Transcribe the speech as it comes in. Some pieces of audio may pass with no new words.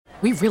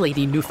we really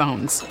need new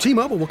phones.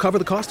 T-Mobile will cover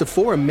the cost of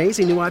 4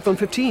 amazing new iPhone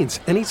 15s,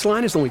 and each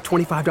line is only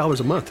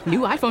 $25 a month. New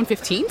iPhone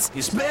 15s?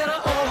 It's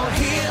better over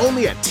here.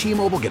 Only at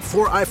T-Mobile, get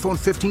 4 iPhone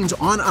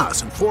 15s on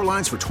us and 4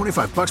 lines for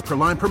 $25 per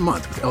line per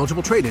month with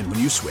eligible trade-in when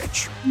you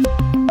switch.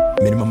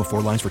 Minimum of 4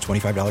 lines for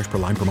 $25 per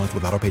line per month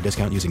with autopay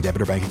discount using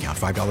debit or bank account.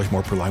 $5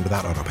 more per line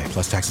without autopay,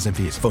 plus taxes and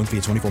fees. Phone fee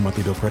at 24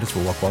 monthly bill credits for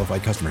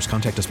well-qualified customers.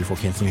 Contact us before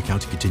canceling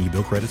account to continue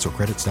bill credits or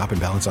credit stop and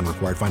balance on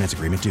required finance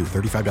agreement due.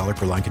 $35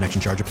 per line connection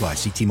charge applies.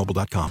 See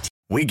T-Mobile.com.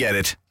 We get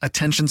it.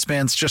 Attention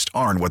spans just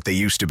aren't what they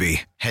used to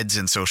be. Heads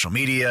in social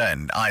media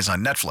and eyes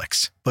on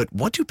Netflix. But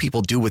what do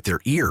people do with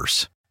their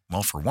ears?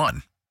 Well, for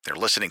one, they're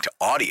listening to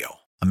audio.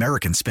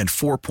 Americans spend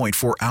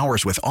 4.4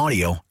 hours with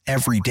audio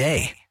every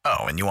day.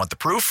 Oh, and you want the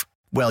proof?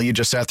 Well, you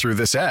just sat through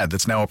this ad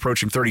that's now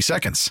approaching 30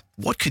 seconds.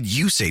 What could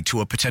you say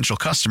to a potential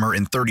customer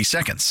in 30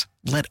 seconds?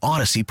 Let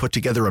Odyssey put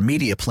together a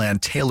media plan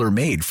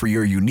tailor-made for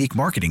your unique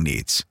marketing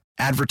needs.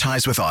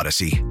 Advertise with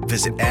Odyssey.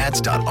 Visit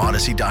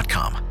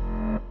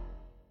ads.odyssey.com.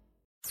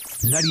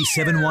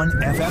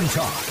 97.1 FM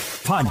Talk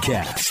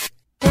Podcast.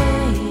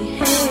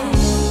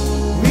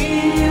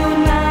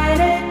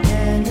 Reunited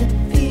and it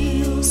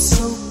feels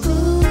so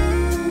good.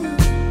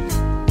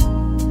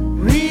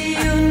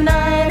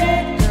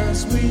 Reunited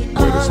 'cause we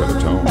understand.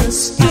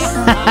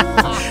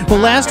 Well,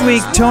 last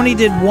week, Tony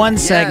did one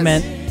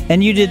segment,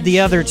 and you did the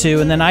other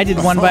two, and then I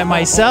did one by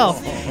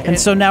myself. And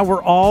so now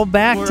we're all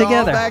back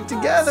together. All back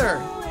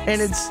together.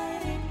 And it's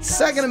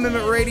Second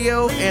Amendment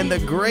Radio and the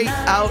great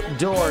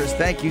outdoors.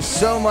 Thank you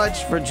so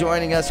much for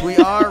joining us. We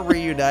are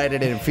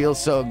reunited, and it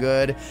feels so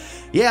good.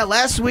 Yeah,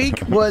 last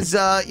week was,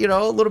 a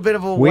little bit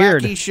of a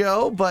wacky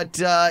show, but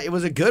it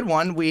was a good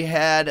one. We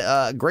had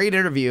a great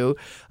interview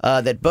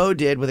that Bo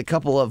did with a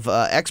couple of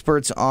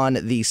experts on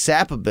the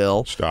SAPA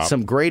bill. Stop.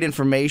 Some great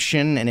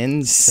information and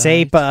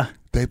insight. SAPA.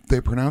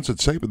 They pronounce it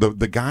SAPA.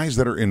 The guys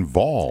that are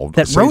involved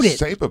that wrote it.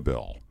 SAPA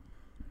bill.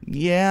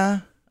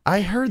 Yeah,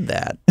 I heard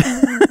that.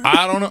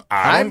 I don't know.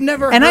 I've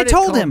never heard and I it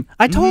told called- him.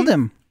 I told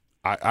him.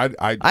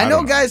 I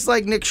know guys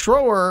like Nick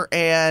Schroer,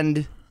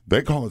 and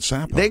they call it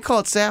SAPA. They call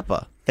it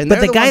SAPA. And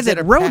But the guy ones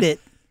that wrote it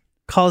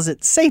calls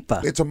it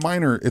SAPA. It's a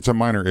minor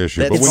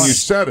issue. That But is when funny. you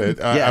said it,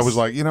 Yes. I was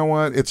like, you know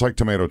what? It's like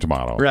tomato.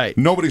 Right.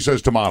 Nobody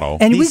says tomato.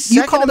 And you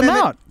Second called him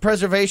Amendment out.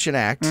 Preservation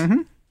Act.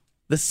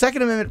 The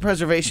Second Amendment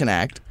Preservation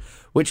Act,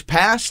 which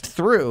passed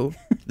through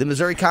the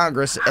Missouri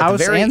Congress at House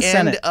the very and end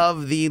Senate.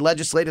 of the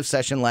legislative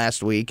session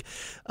last week.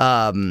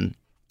 Bo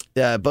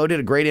did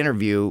a great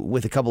interview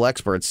with a couple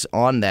experts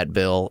on that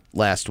bill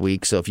last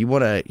week. So if you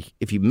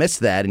missed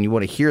that and you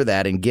want to hear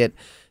that and get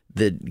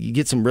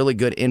some really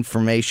good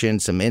information,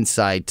 some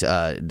insight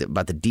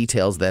about the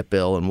details of that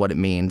bill and what it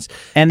means,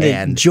 And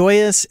the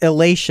joyous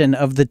elation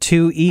of the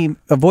two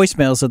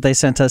voicemails that they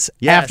sent us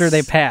after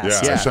they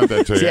passed. Yeah, I sent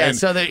that to you. Yeah, And-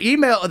 so the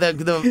email,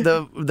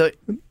 the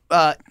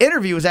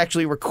interview was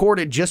actually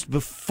recorded just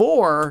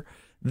before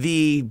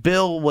the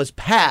bill was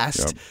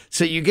passed. Yep.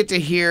 So you get to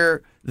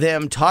hear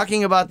them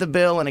talking about the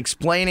bill and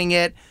explaining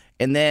it,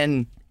 and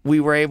then we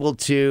were able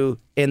to,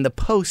 in the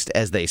post,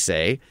 as they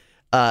say,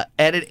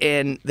 edit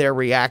in their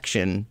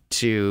reaction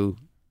to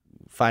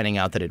finding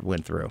out that it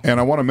went through. And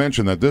I want to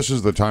mention that this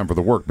is the time for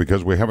the work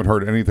because we haven't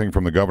heard anything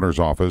from the governor's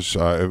office,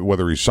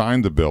 whether he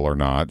signed the bill or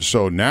not.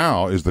 So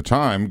now is the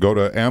time. Go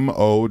to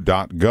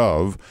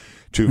mo.gov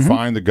to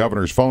find the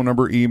governor's phone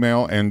number,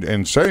 email,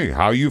 and say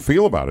how you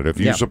feel about it. If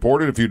you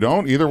support it, if you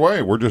don't, either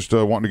way, we're just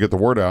wanting to get the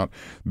word out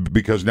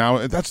because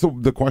now that's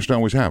the question I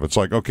always have. It's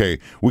like, okay,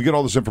 we get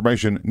all this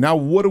information. Now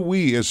what do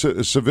we as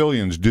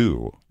civilians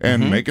do?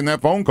 And making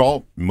that phone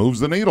call moves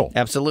the needle.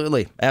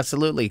 Absolutely.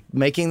 Absolutely.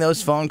 Making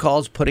those phone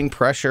calls, putting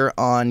pressure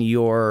on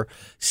your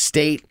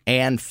state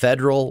and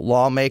federal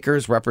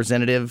lawmakers,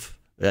 representatives,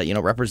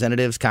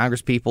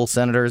 congresspeople,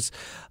 senators,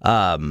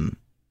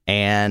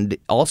 and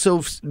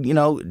also,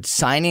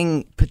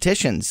 signing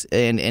petitions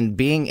and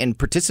being and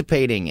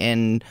participating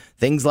in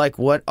things like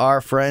what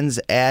our friends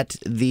at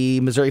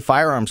the Missouri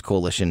Firearms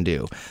Coalition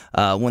do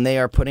when they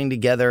are putting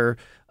together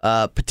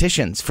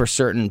petitions for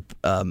certain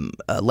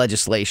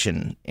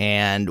legislation.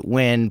 And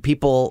when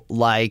people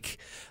like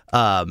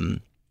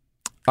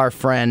our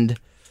friend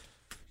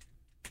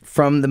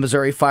from the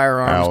Missouri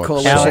Firearms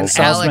Coalition,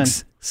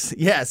 Alex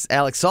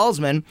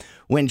Salzman,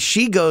 when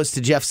she goes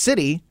to Jeff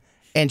City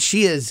and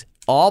she is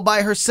all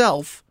by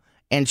herself,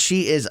 and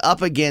she is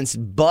up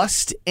against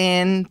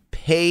bussed-in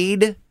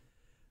paid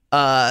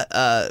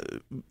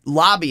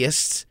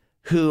lobbyists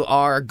who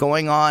are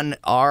going on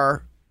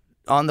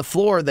the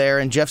floor there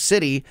in Jeff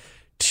City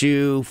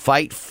to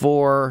fight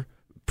for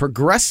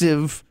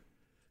progressive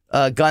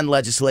gun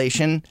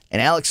legislation.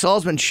 And Alex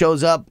Salzman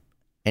shows up,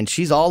 and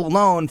she's all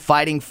alone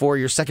fighting for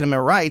your Second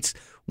Amendment rights.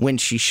 When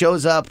she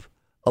shows up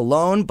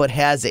alone but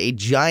has a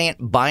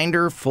giant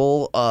binder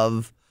full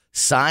of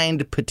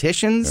signed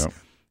petitions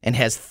and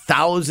has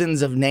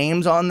thousands of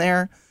names on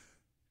there,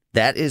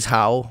 that's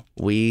how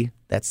we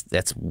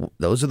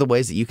those are the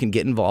ways that you can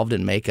get involved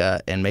and make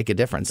a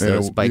difference.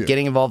 By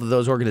getting involved with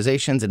those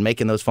organizations and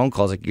making those phone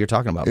calls like you're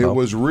talking about. It Bo.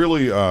 was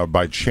really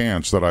by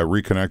chance that I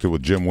reconnected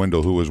with Jim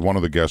Wendell, who was one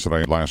of the guests that I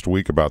had last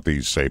week about the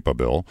SEPA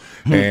bill,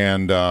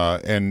 and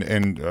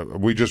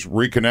we just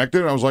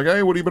reconnected. And I was like,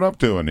 "Hey, what have you been up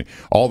to?" And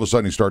all of a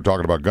sudden, he started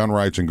talking about gun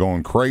rights and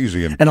going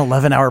crazy. And an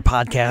 11-hour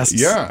podcast.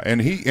 Yeah,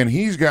 and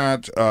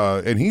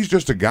he's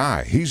just a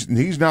guy.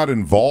 He's not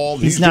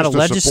involved. He's not a just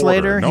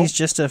legislator. Nope. He's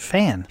just a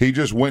fan. He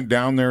just went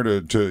down there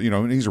to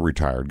he's a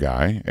retired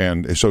guy,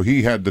 and so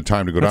he had the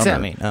time to go What's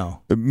down that there. mean?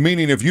 Oh.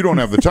 Meaning if you don't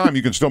have the time,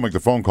 you can still make the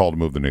phone call to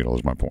move the needle,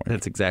 is my point.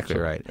 That's exactly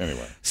right.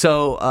 Anyway.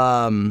 So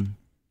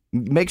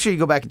make sure you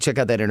go back and check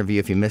out that interview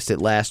if you missed it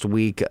last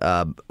week.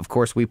 Of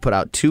course, we put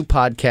out 2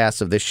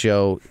 podcasts of this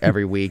show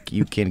every week.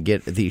 You can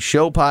get the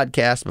show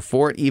podcast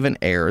before it even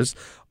airs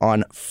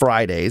on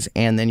Fridays,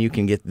 and then you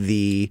can get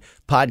the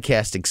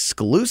podcast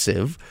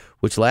exclusive,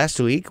 which last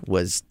week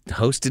was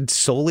hosted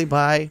solely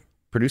by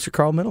producer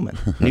Carl Middleman,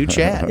 new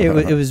Chad.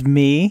 It was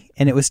me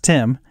and it was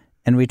Tim,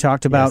 and we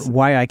talked about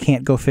why I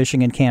can't go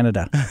fishing in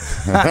Canada.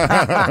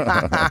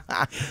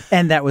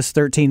 And that was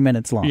 13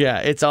 minutes long. Yeah,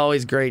 it's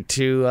always great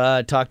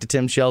to talk to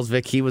Tim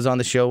Shelsvik. He was on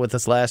the show with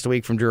us last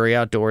week from Drury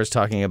Outdoors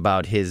talking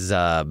about his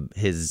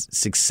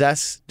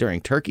success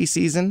during turkey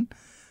season.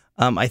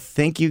 I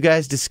think you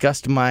guys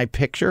discussed my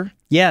picture.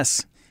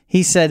 Yes.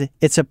 He said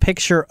it's a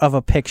picture of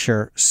a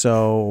picture,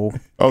 so...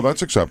 Oh,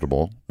 that's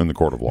acceptable in the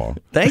court of law.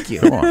 Thank you.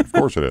 Come on, of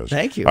course it is.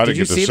 Thank you. I Did didn't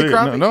you get to see the it.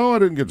 crappie? No, I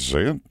didn't get to see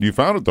it. You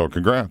found it, though.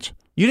 Congrats.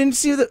 You didn't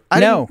see the...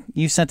 No,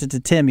 you sent it to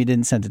Tim. You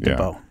didn't send it to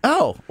Bo.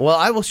 Oh, well,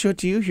 I will show it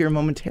to you here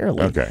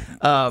momentarily. Okay.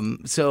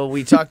 So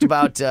we talked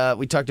about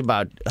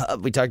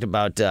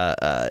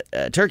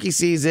turkey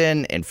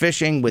season and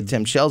fishing with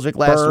Tim Shelsvik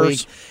last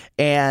week,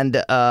 and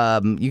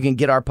you can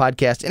get our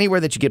podcast anywhere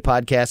that you get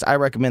podcasts. I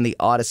recommend the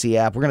Odyssey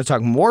app. We're going to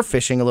talk more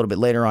fishing a little bit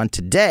later on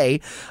today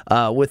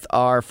with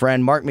our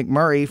friend Mark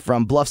McMurray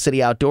from Bluff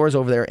City Outdoors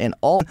over there in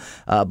Alton.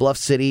 Bluff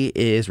City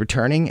is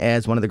returning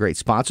as one of the great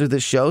sponsors of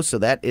this show, so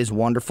that is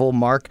wonderful.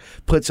 Mark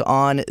puts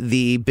on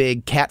the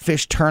big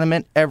catfish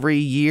tournament every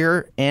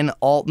year in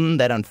Alton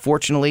that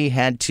unfortunately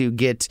had to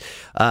get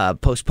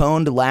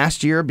postponed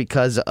last year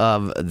because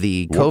of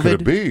the What could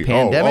it COVID be?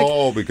 pandemic.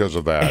 Oh, because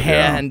of that.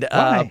 And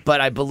yeah.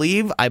 but I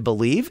believe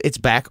it's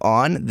back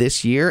on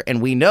this year,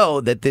 and we know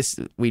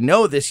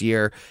this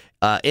year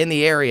in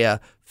the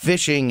area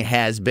fishing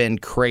has been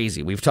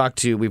crazy.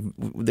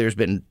 There's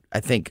been, I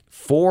think,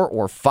 4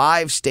 or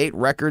 5 state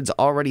records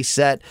already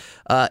set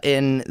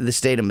in the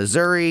state of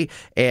Missouri.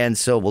 And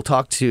so we'll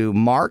talk to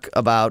Mark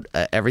about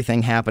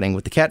everything happening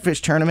with the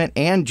catfish tournament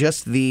and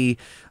just the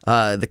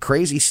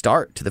crazy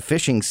start to the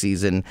fishing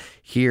season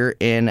here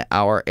in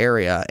our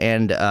area.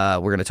 And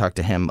we're going to talk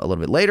to him a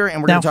little bit later.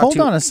 And we're going to talk to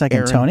hold on a second,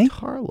 Aaron Tony.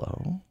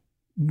 Tarlow.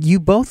 You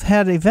both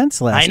had events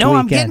last I know. weekend.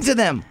 I'm getting to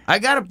them. I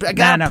gotta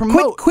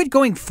promote. Quit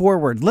going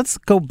forward. Let's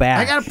go back.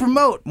 I gotta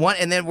promote one,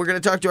 and then we're gonna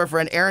talk to our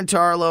friend Aaron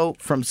Tarlow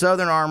from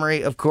Southern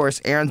Armory. Of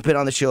course, Aaron's been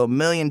on the show a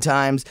million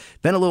times.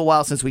 Been a little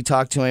while since we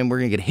talked to him. We're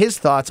gonna get his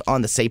thoughts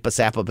on the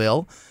SEPA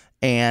bill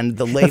and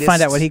the latest. Let's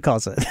find out what he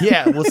calls it.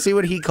 Yeah, we'll see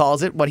what he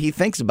calls it, what he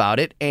thinks about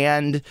it,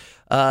 and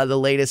the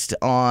latest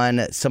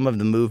on some of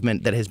the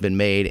movement that has been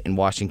made in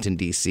Washington,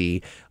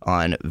 D.C.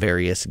 on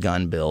various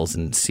gun bills,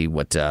 and see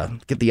what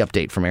get the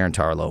update from Aaron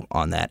Tarlow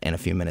on that in a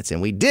few minutes.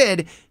 And we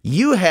did.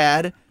 You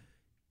had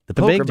the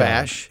Poker big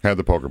Bash. Had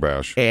the Poker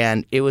Bash.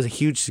 And it was a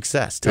huge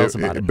success. Tell us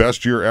about it.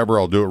 Best year ever.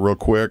 I'll do it real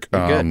quick.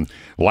 Good.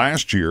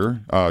 Last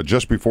year,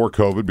 just before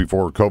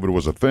COVID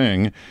was a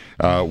thing,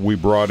 we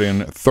brought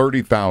in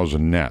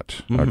 30,000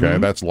 net. Okay,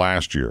 that's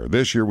last year.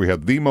 This year we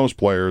had the most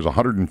players,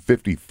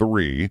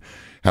 153.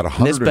 Had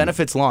 100. This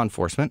benefits law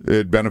enforcement.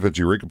 It benefits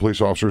Eureka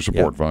Police Officer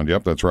Support Fund.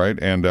 Yep, that's right.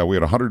 And we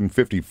had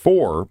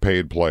 154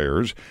 paid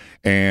players.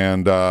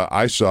 And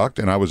I sucked,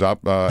 and I was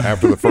up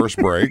after the first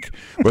break.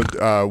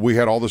 But we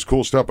had all this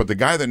cool stuff. But the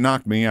guy that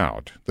knocked me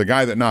out,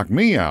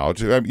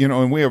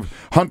 and we have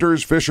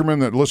hunters, fishermen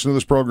that listen to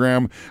this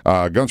program,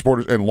 gun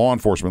sporters, and law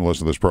enforcement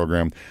listen to this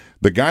program.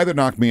 The guy that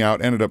knocked me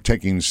out ended up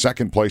taking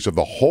second place of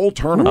the whole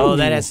tournament. Oh,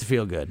 that has to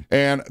feel good.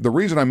 And the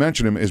reason I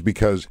mention him is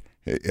because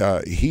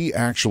he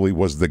actually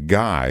was the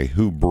guy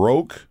who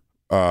broke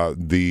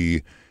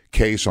the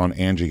case on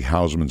Angie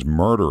Hausman's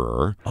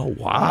murderer. Oh,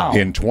 wow.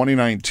 In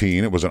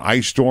 2019. It was an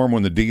ice storm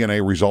when the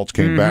DNA results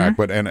came back,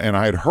 but and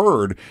I had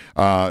heard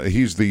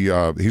he's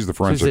the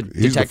forensic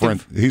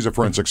he's a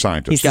forensic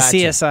scientist. He's the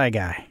CSI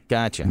guy.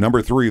 Gotcha.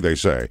 Number 3, they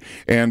say.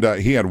 And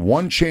he had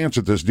one chance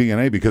at this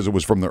DNA because it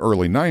was from the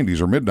early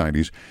 90s or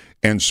mid-90s.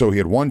 And so he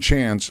had one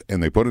chance,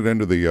 and they put it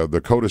into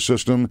the CODA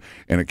system,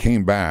 and it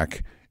came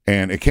back.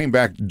 And it came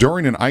back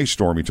during an ice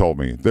storm, he told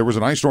me. There was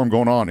an ice storm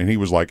going on, and he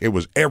was like, it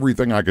was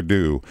everything I could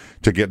do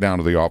to get down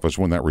to the office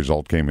when that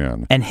result came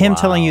in. And him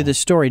telling you the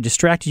story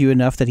distracted you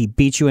enough that he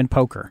beat you in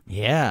poker.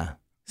 Yeah.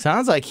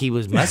 Sounds like he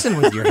was messing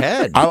with your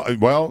head.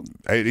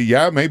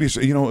 Yeah, maybe.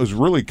 It was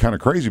really kind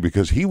of crazy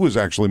because he was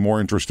actually more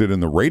interested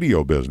in the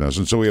radio business,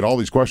 and so he had all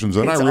these questions.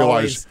 Then I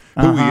realized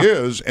who he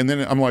is, and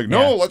then I'm like,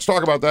 no, let's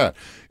talk about that.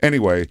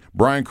 Anyway,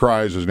 Brian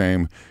Cry is his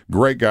name.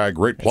 Great guy,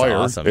 great player.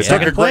 Awesome. It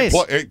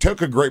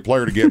took a great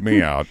player to get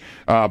me out.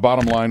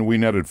 Bottom line, we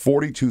netted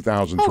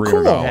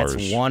 $42,300.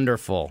 That's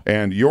wonderful.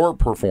 And your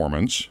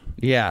performance,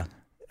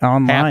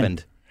 online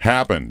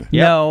happened.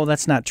 No,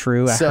 that's not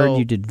true. I heard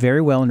you did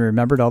very well and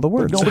remembered all the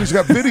words. Nobody's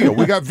got video.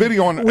 We got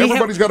video on.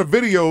 Everybody's got a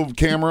video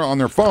camera on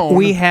their phone.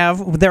 We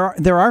have. There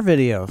are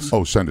videos.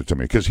 Oh, send it to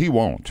me because he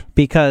won't.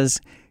 Because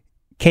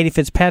Katie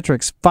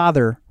Fitzpatrick's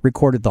father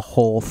recorded the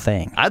whole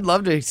thing. I'd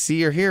love to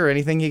see or hear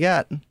anything you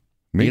got.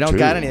 Me you don't too.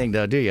 got anything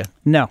though, do you?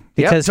 No,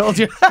 because told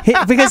you.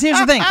 because here's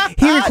the thing: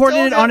 he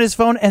recorded it on his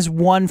phone as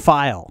one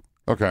file.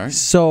 Okay.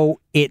 So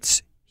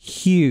it's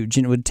huge,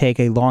 and it would take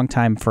a long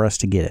time for us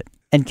to get it.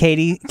 And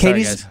Katie's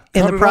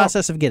in the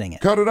process of getting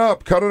it. Cut it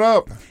up.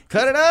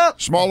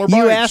 Smaller bites.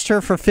 You asked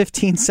her for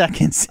 15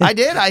 seconds. I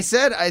did. I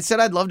said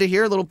I'd love to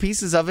hear little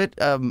pieces of it.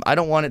 I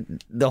don't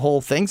want the whole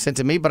thing sent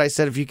to me, but I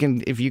said if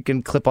you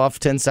can clip off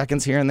 10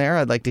 seconds here and there,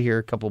 I'd like to hear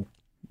a couple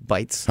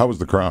bites. How was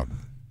the crowd?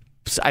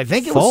 I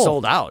think it was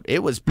sold out.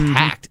 It was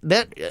packed.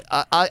 That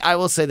I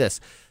will say this.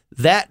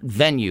 That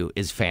venue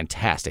is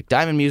fantastic.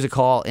 Diamond Music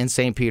Hall in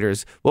St.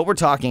 Peter's. What we're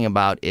talking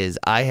about is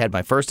I had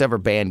my first ever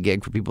band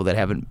gig for people that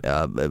haven't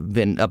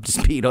been up to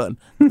speed on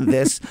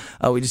this.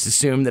 We just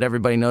assume that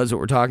everybody knows what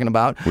we're talking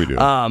about. We do.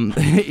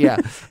 Yeah.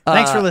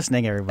 Thanks for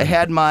listening, everybody. I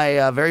had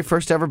my very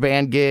first ever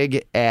band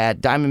gig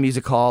at Diamond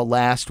Music Hall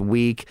last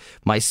week.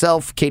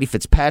 Myself, Katie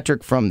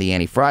Fitzpatrick from The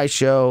Annie Fry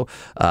Show,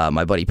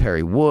 my buddy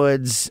Perry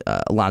Woods,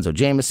 Alonzo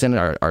Jameson,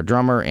 our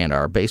drummer, and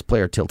our bass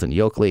player Tilton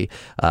Yoakley.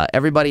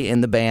 Everybody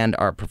in the band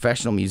are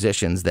professional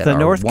musicians that the are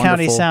North wonderful,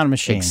 County Sound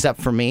Machine,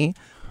 except for me.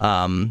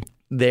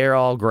 They're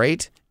all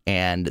great,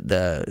 and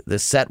the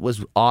set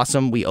was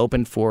awesome. We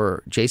opened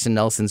for Jason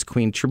Nelson's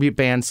Queen Tribute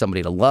Band,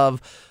 Somebody to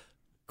Love.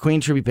 Queen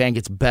Tribute Band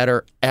gets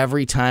better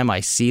every time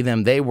I see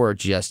them. They were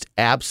just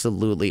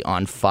absolutely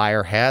on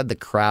fire, had the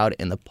crowd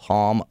in the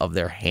palm of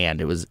their hand.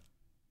 It was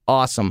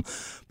awesome.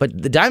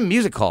 But the Diamond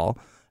Music Hall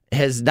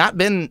has not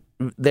been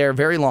there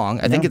very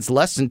long. I think it's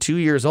less than 2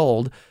 years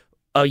old.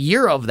 A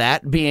year of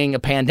that being a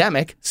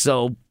pandemic,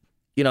 so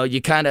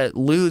you kind of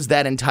lose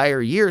that entire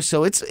year.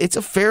 So it's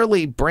a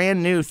fairly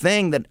brand new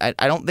thing that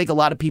I don't think a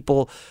lot of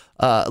people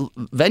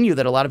venue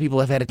that a lot of people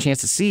have had a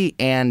chance to see,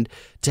 and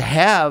to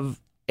have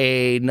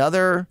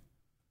another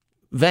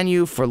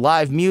venue for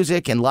live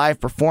music and live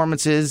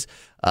performances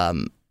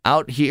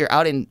out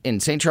in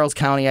St. Charles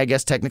County, I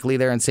guess technically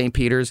there in St.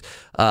 Peter's.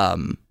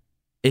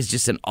 Is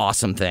just an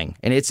awesome thing,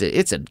 and it's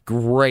a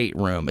great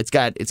room. It's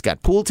got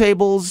pool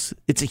tables.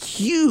 It's a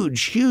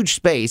huge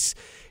space.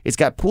 It's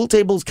got pool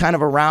tables kind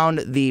of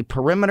around the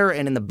perimeter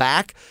and in the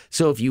back.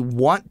 So if you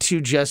want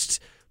to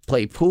just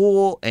play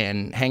pool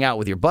and hang out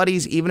with your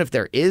buddies, even if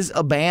there is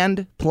a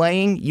band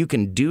playing, you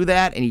can do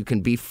that, and you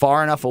can be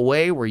far enough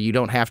away where you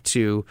don't have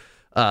to.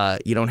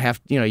 You don't have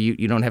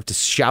to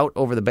shout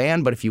over the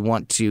band. But if you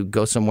want to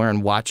go somewhere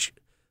and watch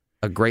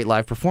a great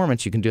live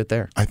performance, you can do it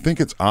there. I think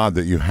it's odd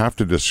that you have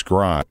to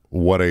describe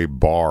what a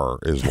bar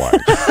is like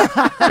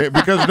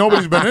because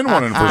nobody's been in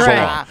one for so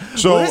long.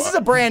 So this is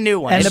a brand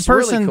new one. And it's the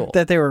person really cool.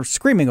 that they were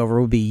screaming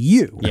over would be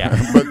you.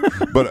 Yeah.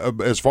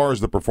 but as far as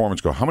the performance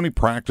go, how many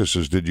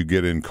practices did you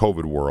get in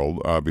COVID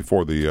world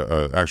before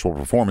the actual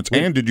performance?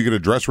 And did you get a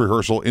dress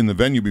rehearsal in the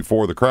venue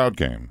before the crowd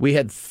came? We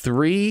had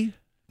 3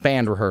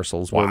 band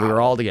rehearsals where we were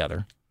all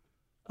together.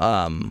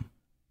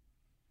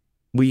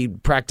 We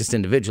practiced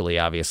individually,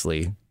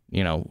 obviously.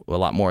 A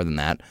lot more than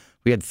that.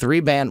 We had 3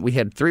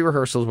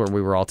 rehearsals where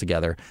we were all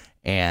together,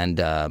 and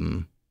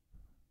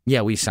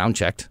we sound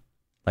checked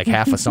like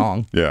half a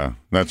song. Yeah,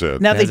 that's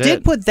it. Now they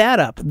did put that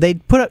up. They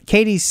put up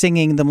Katie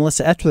singing the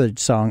Melissa Etheridge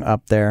song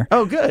up there.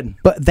 Oh, good.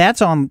 But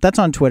that's on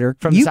Twitter.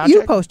 From the you sound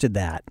check? posted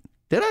that.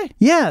 Did I?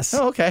 Yes.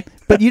 Oh, okay.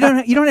 But you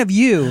don't have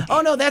you. Oh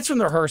no, that's from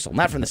the rehearsal,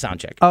 not from the sound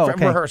check. Oh, from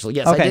okay. rehearsal.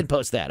 Yes, okay. I did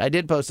post that. I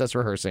did post us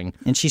rehearsing.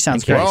 And she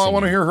sounds great. Well, I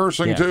want to hear her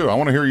sing too. I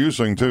want to hear you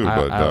sing too.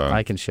 But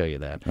I can show you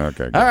that.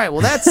 Okay. Good. All right.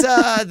 Well,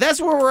 that's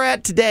where we're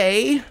at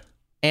today,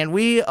 and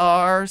we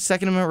are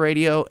Second Amendment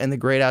Radio and the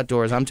Great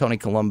Outdoors. I'm Tony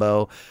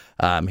Colombo.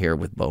 I'm here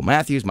with Bo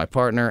Matthews, my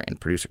partner,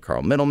 and producer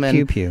Carl Middleman.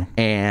 Pew pew.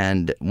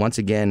 And once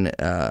again,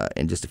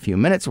 in just a few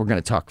minutes, we're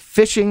going to talk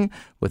fishing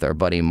with our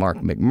buddy Mark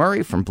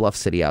McMurray from Bluff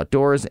City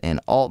Outdoors in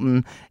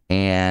Alton.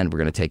 And we're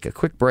going to take a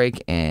quick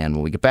break. And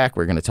when we get back,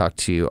 we're going to talk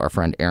to our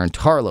friend Aaron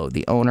Tarlow,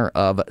 the owner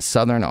of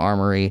Southern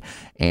Armory,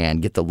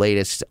 and get the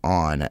latest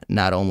on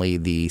not only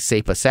the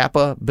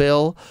SAPA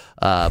bill,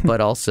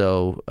 but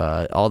also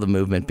all the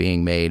movement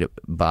being made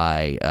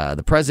by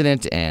the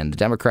president and the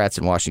Democrats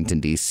in Washington,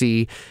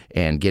 D.C.,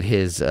 and get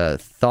his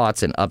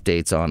thoughts and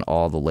updates on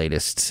all the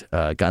latest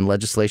gun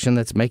legislation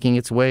that's making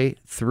its way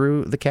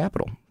through the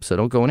Capitol. So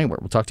don't go anywhere.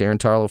 We'll talk to Aaron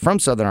Tarlow from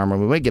Southern Armory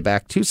when we get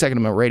back to Second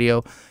Amendment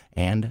Radio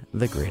and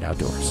the Great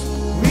Outdoors.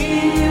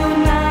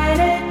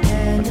 Reunited,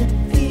 and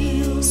it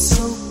feels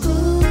so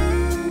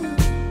good.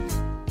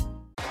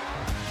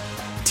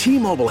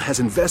 T-Mobile has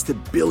invested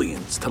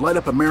billions to light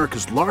up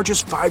America's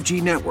largest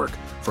 5G network,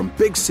 from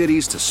big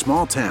cities to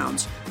small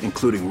towns,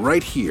 including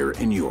right here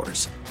in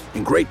yours.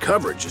 And great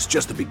coverage is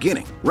just the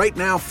beginning. Right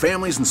now,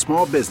 families and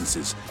small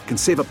businesses can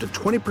save up to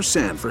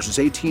 20% versus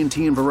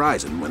AT&T and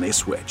Verizon when they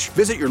switch.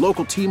 Visit your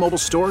local T-Mobile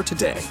store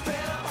today.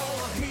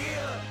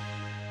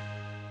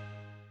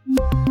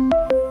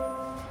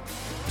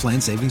 Plan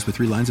savings with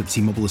 3 lines of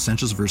T-Mobile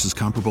Essentials versus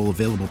comparable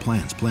available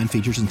plans. Plan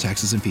features and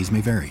taxes and fees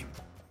may vary.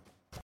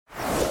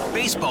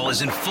 Baseball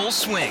is in full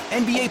swing.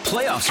 NBA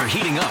playoffs are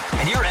heating up,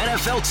 and your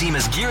NFL team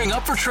is gearing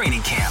up for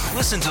training camp.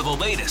 Listen to the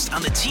latest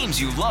on the teams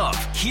you love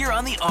here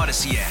on the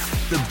Odyssey app.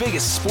 The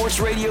biggest sports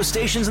radio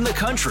stations in the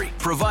country,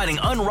 providing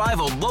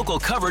unrivaled local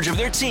coverage of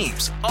their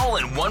teams, all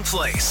in one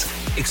place.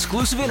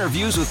 Exclusive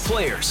interviews with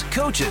players,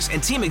 coaches,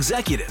 and team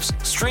executives,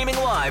 streaming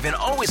live and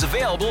always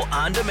available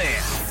on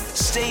demand.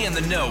 Stay in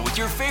the know with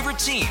your favorite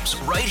teams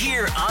right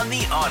here on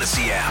the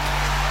Odyssey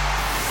app.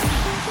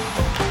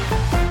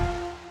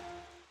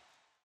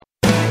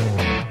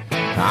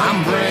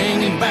 I'm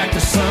bringing back the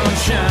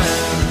sunshine.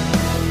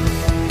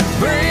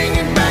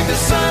 Bringing back the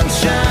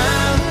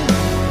sunshine.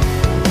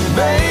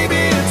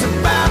 Baby, it's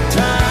about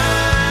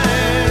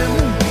time.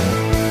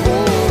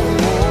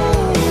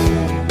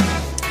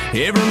 Oh,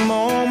 every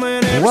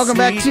moment. Welcome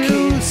back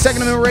to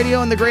Second Amendment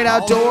Radio and the Great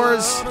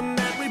Outdoors.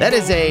 That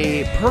is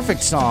a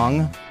perfect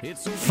song.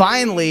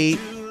 Finally,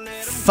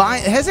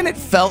 hasn't it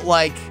felt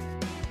like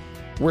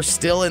we're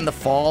still in the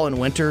fall and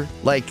winter?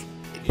 Like,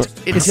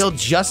 until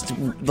just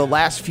the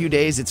last few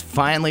days, it's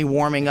finally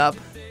warming up.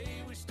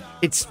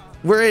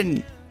 We're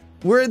in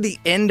the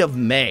end of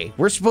May.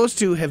 We're supposed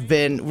to have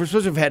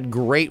had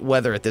great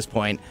weather at this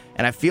point,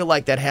 and I feel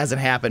like that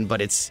hasn't happened,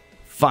 but it's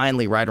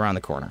finally right around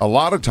the corner. A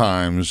lot of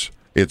times,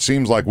 it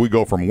seems like we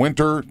go from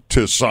winter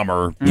to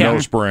summer, no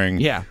spring.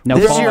 Yeah,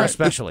 this year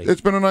especially.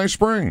 It's been a nice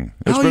spring.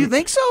 You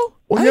think so?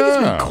 Well, I think it's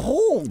been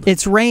cold.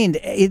 It's rained.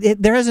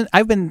 There hasn't.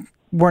 I've been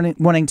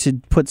wanting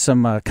to put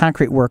some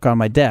concrete work on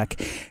my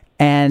deck,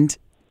 and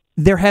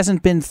there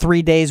hasn't been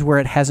 3 days where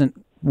it hasn't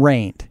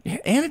rained.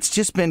 And it's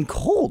just been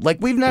cold. Like,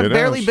 we've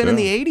barely been in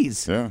the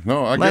 80s. Yeah,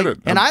 no, I get it.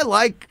 And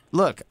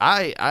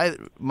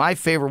my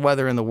favorite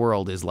weather in the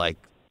world is like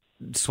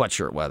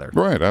sweatshirt weather.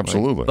 Right,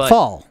 absolutely.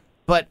 Fall.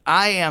 But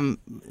I am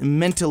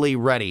mentally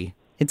ready.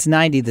 It's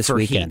 90 this for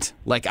weekend. Heat.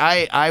 Like,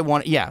 I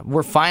want,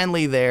 we're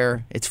finally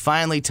there. It's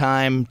finally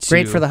time to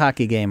great for the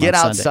hockey game. Get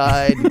on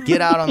outside, Sunday.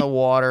 get out on the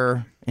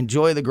water,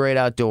 enjoy the great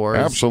outdoors.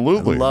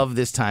 Absolutely. I love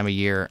this time of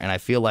year, and I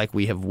feel like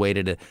we have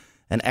waited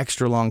an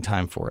extra long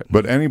time for it.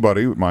 But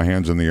anybody with my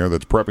hands in the air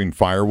that's prepping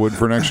firewood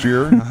for next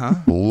year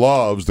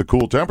loves the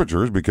cool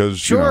temperatures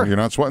because you're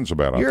not sweating so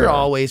bad out there. You're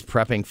always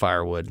prepping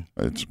firewood.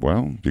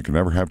 You can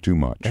never have too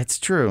much. That's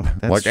true.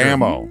 Like true.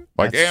 ammo.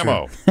 Like That's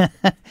ammo.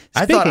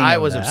 I thought I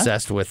was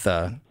obsessed with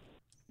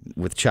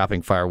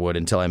chopping firewood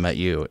until I met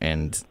you,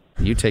 and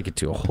you take it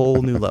to a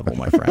whole new level,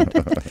 my friend.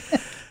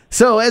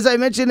 So, as I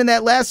mentioned in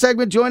that last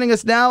segment, joining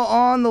us now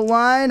on the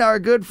line, our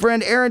good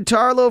friend Aaron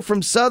Tarlow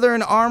from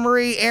Southern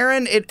Armory.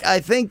 Aaron,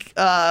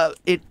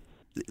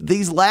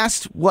 these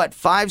last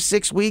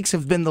 5-6 weeks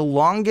have been the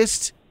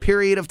longest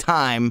period of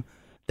time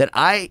that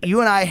you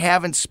and I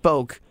haven't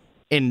spoke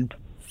in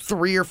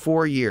 3 or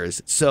 4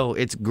 years. So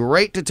it's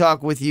great to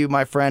talk with you,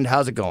 my friend.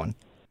 How's it going?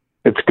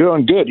 It's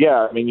going good,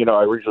 yeah. I mean,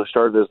 I originally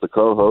started as the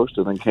co-host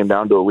and then came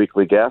down to a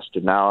weekly guest,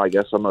 and now I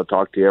guess I'm going to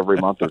talk to you every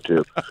month or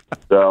two.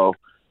 So,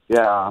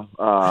 yeah,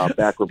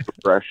 backward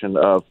progression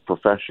of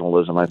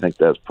professionalism. I think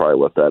that's probably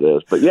what that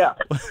is. But, yeah,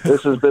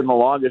 this has been the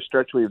longest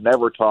stretch we've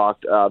never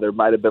talked. There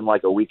might have been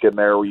like a week in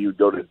there where you'd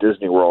go to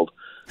Disney World,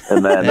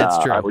 and then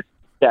I would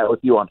chat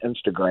with you on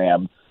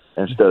Instagram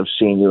instead of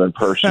seeing you in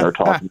person or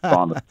talking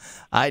on the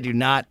I do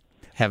not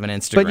have an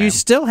Instagram. But you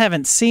still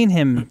haven't seen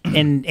him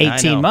in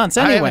 18 months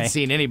anyway. I haven't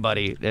seen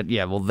anybody.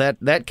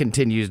 That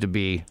continues to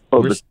be...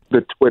 Oh,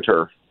 the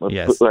Twitter.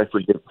 Yes.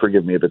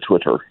 Forgive me, the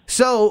Twitter.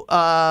 So,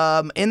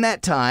 in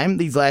that time,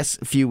 these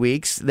last few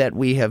weeks that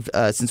we have,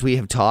 since we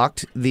have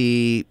talked,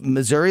 the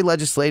Missouri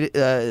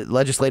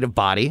legislative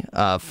body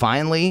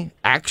finally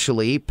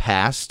actually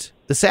passed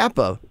the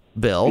SAPA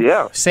bill.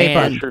 Yeah.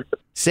 SAPA.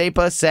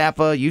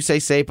 You say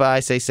SAPA, I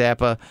say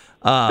SAPA.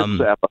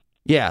 SAPA.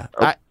 Yeah,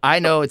 I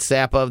know it's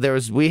SAPA.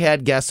 We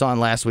had guests on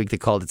last week that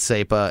called it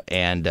SAPA,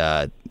 and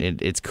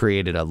it's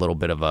created a little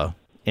bit of a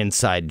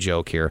inside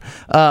joke here.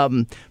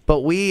 But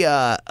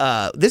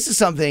this is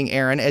something,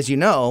 Aaron, as you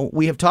know,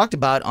 we have talked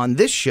about on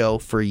this show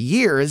for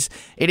years.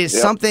 It is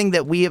something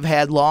that we have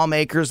had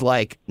lawmakers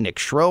like Nick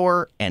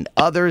Schroer and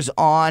others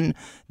on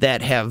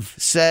that have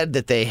said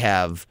that they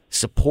have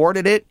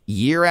supported it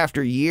year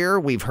after year.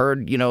 We've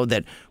heard,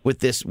 that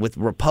with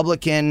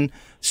Republican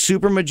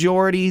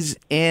supermajorities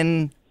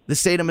in the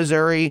state of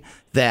Missouri,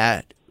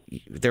 that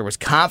there was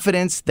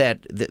confidence that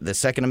the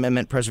Second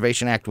Amendment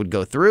Preservation Act would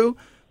go through.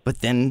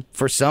 But then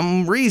for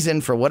some reason,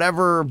 for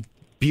whatever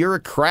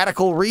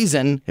bureaucratical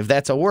reason, if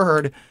that's a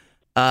word,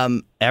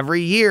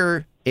 every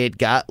year it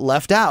got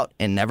left out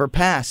and never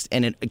passed.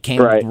 And it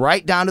came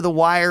right down to the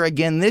wire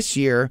again this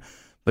year.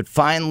 But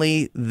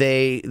finally,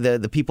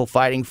 the people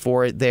fighting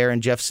for it there in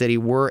Jeff City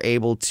were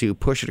able to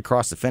push it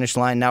across the finish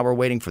line. Now we're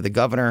waiting for the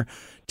governor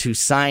to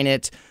sign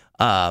it.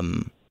 I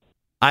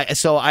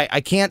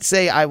can't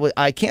say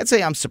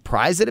I'm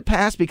surprised that it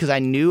passed because I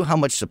knew how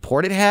much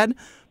support it had.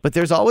 But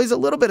there's always a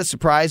little bit of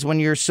surprise when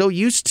you're so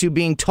used to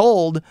being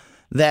told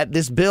that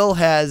this bill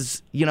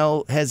has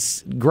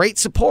great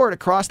support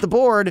across the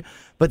board,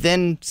 but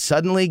then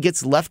suddenly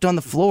gets left on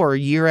the floor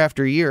year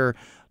after year.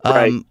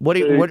 Right.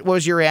 What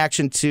was your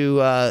reaction to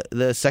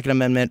the Second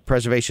Amendment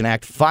Preservation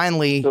Act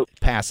finally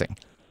passing?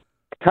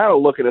 Kind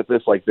of looking at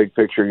this like big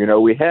picture,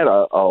 we had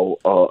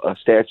a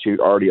statute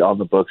already on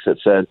the books that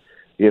said,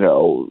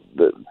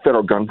 the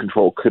federal gun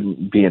control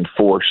couldn't be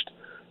enforced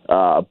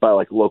by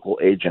like local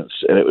agents,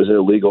 and it was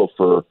illegal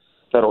for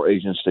federal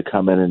agents to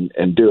come in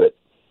and do it.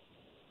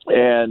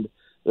 And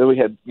then we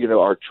had,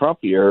 our Trump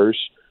years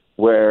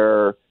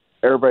where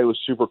everybody was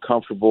super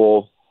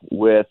comfortable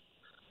with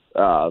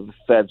the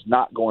feds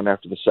not going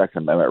after the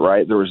Second Amendment,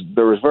 right? There was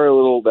very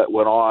little that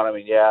went on. I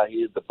mean, yeah,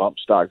 he did the bump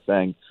stock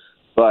thing,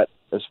 but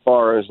as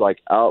far as like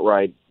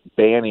outright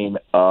banning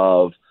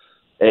of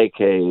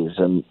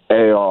AKs and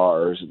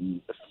ARs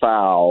and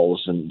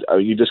fouls and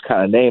you just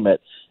kind of name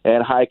it,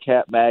 and high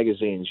cap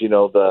magazines,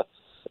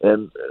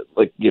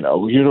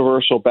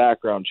 universal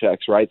background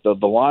checks, right? The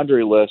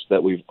laundry list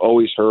that we've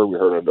always heard. We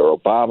heard under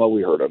Obama,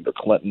 we heard under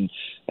Clinton,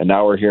 and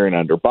now we're hearing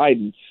under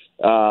Biden.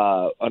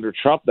 Under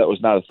Trump, that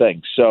was not a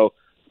thing. So,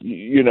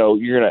 you're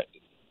going to,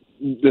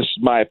 this is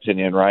my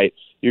opinion, right?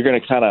 You're going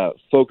to kind of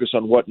focus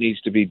on what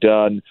needs to be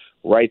done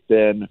right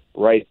then,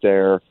 right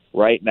there,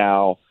 right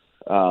now.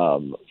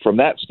 From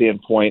that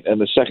standpoint,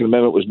 and the Second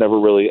Amendment was never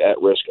really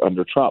at risk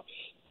under Trump,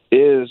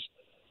 is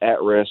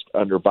at risk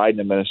under Biden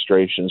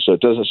administration. So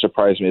it doesn't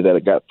surprise me that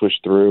it got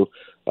pushed through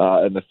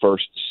in the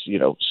first,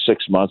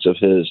 6 months of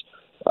his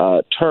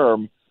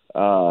term,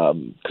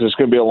 because it's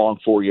going to be a long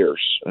 4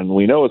 years. And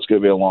we know it's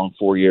going to be a long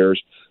 4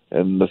 years,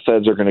 and the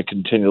feds are going to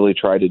continually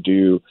try to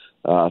do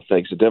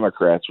things. The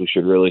Democrats, we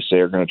should really say,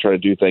 are going to try to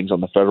do things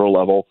on the federal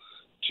level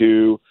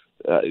to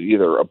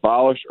either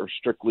abolish or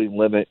strictly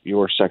limit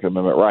your Second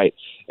Amendment right.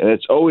 And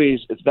it's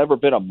never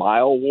been a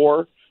mile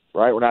war,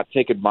 right? We're not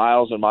taking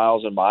miles and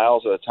miles and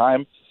miles at a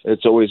time.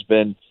 It's always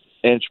been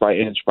inch by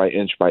inch by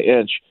inch by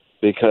inch,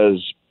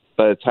 because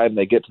by the time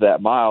they get to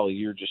that mile,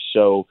 you're just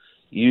so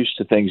used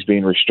to things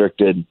being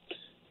restricted,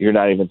 you're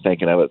not even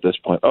thinking of it at this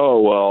point.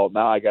 Oh, well,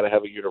 now I got to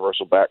have a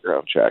universal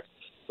background check.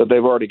 But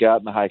they've already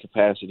gotten the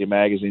high-capacity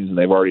magazines, and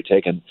they've already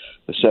taken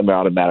the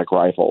semi-automatic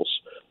rifles.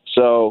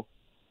 So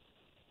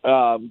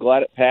I'm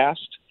glad it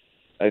passed.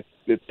 I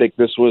think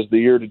this was the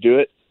year to do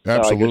it.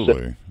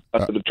 Absolutely.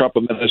 Under the Trump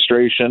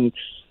administration,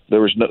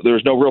 there was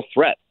no real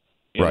threat.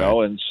 You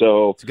know, and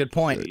so it's a good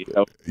point. It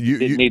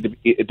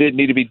didn't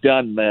need to be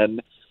done then.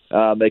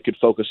 They could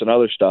focus on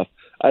other stuff.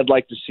 I'd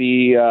like to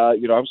see.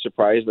 I'm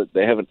surprised that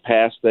they haven't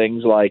passed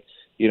things like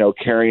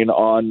carrying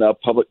on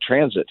public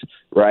transit,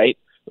 right?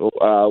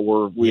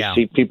 Where we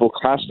see people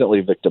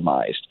constantly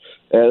victimized,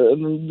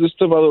 and just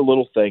some other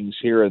little things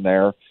here and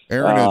there.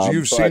 Aaron, as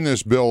you've seen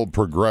this bill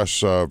progress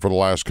for the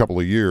last couple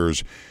of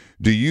years,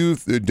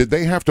 did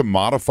they have to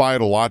modify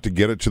it a lot to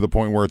get it to the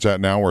point where it's at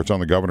now, where it's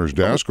on the governor's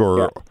desk,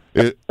 or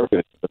everything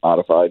gets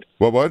modified?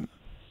 What?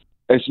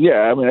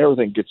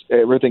 Everything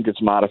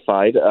gets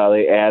modified.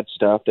 They add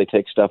stuff, they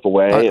take stuff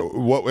away.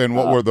 What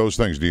were those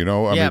things? Do you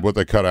know? I mean, what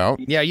they cut out?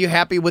 Yeah, are you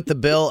happy with the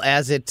bill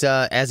as it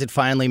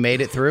finally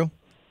made it through?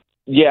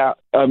 Yeah,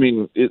 I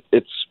mean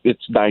it's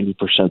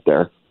 90%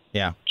 there.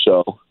 Yeah.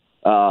 So,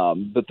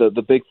 but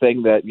the big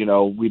thing that you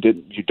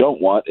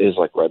don't want is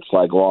like red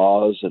flag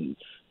laws, and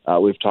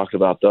we've talked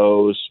about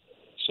those.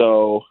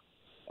 So,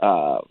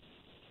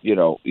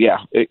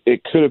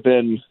 it could have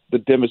been, the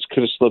Dems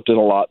could have slipped in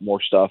a lot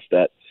more stuff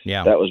that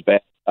was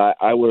bad.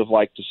 I would have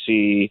liked to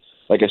see,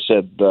 like I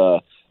said,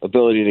 the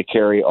ability to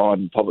carry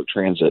on public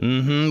transit,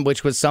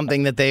 which was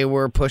something that they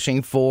were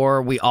pushing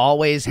for. We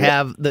always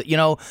have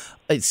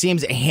it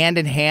seems hand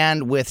in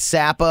hand with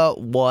SAPA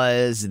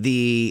was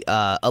the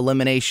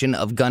elimination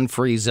of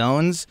gun-free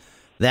zones.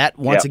 That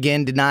once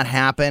again did not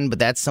happen, but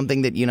that's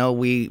something that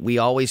we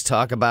always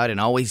talk about and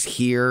always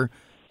hear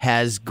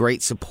has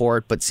great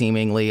support, but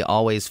seemingly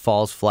always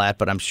falls flat.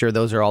 But I'm sure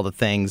those are all the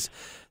things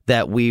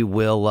that we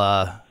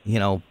will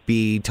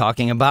be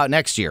talking about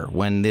next year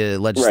when the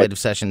legislative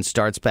session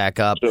starts back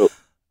up. So,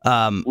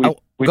 go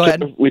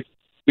ahead. We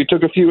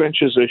took a few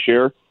inches this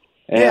year,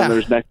 and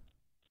there's next,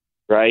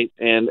 right?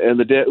 And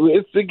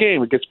it's the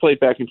game. It gets played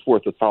back and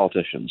forth with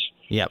politicians.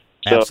 Yep,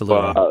 so,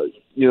 absolutely.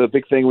 The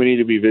big thing we need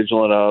to be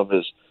vigilant of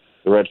is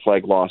the red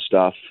flag law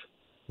stuff.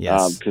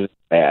 Yes. Because it's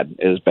bad.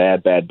 It is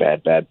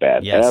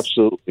bad. Yes.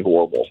 Absolutely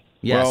horrible.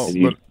 Yes.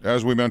 Well, but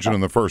as we mentioned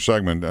in the first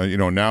segment,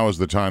 now is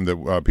the time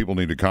that people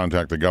need to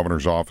contact the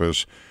governor's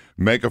office.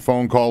 make a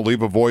phone call,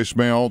 leave a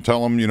voicemail,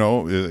 tell them,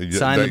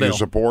 that you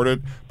support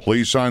it.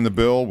 Please sign the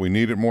bill. We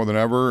need it more than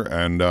ever.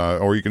 And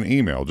or you can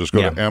email. Just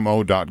go to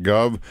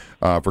mo.gov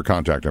for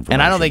contact information.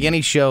 And I don't think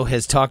any show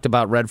has talked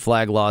about red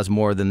flag laws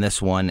more than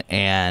this one.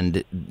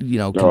 And,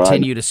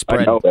 continue to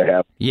spread. I know they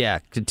have. Yeah,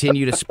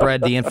 continue to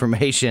spread the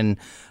information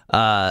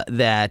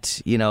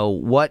that,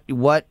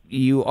 what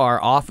you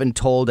are often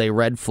told a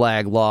red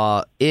flag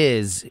law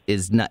is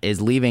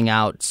leaving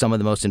out some of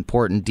the most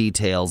important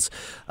details.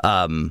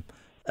 Until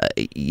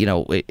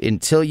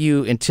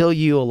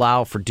you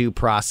allow for due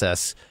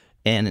process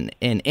in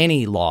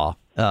any law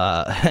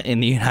in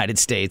the United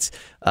States,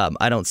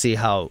 I don't see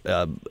how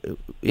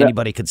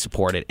anybody could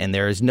support it. And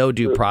there is no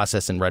due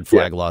process in red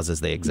flag laws as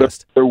they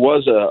exist. There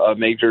was a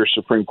major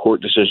Supreme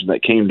Court decision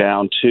that came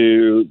down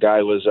to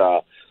guy was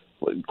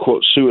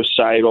quote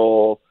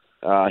suicidal.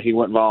 He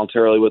went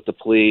voluntarily with the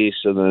police,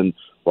 and then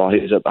while he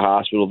was at the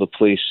hospital, the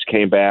police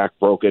came back,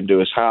 broke into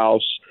his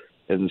house,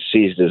 and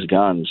seized his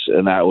guns,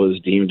 and that was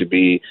deemed to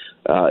be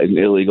an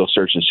illegal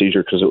search and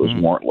seizure because it was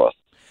warrantless.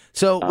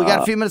 So we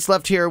got a few minutes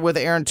left here with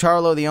Aaron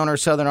Tarlow, the owner of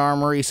Southern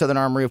Armory. Southern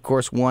Armory, of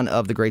course, one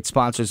of the great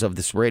sponsors of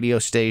this radio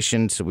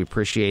station, so we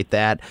appreciate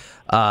that.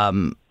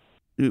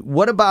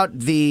 What about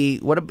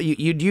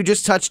you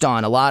just touched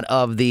on a lot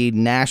of the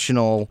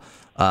national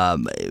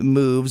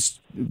moves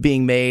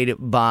being made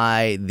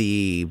by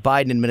the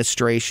Biden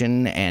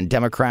administration and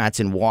Democrats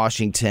in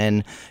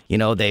Washington.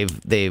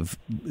 They've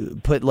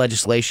put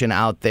legislation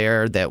out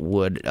there that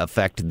would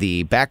affect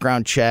the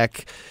background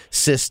check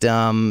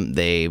system.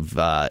 They've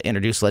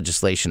introduced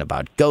legislation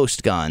about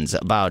ghost guns,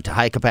 about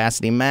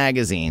high-capacity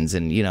magazines,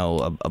 and,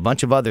 a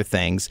bunch of other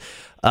things.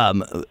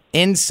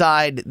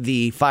 Inside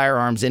the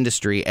firearms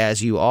industry,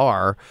 as you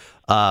are,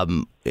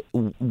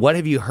 what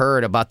have you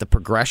heard about the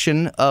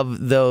progression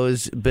of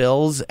those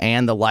bills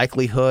and the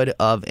likelihood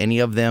of any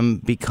of them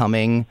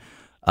becoming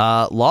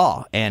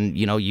law? And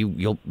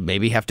you'll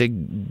maybe have to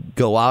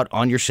go out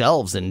on your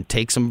shelves and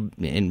take some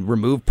and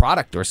remove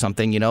product or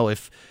something.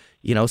 If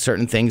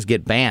certain things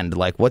get banned.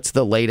 Like, what's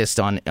the latest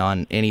on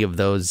any of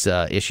those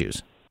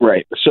issues?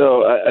 Right.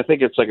 So I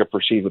think it's like a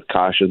proceed with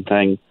caution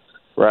thing,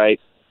 right?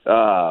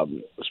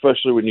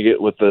 Especially when you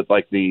get with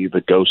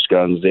the ghost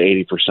guns,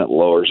 the 80%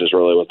 lowers is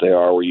really what they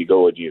are, where you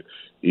go and you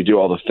do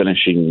all the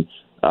finishing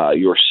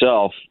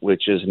yourself,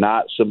 which is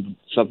not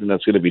something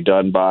that's going to be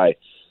done by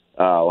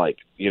the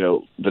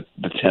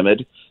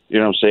timid, you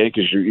know what I'm saying?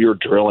 Because you're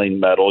drilling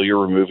metal,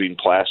 you're removing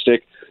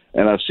plastic,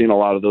 and I've seen a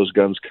lot of those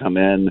guns come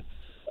in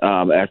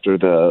after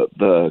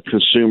the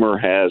consumer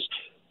has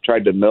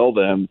tried to mill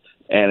them,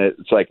 and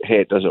it's like, hey,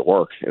 it doesn't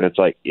work, and it's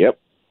like, yep,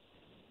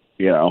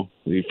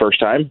 the first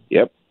time,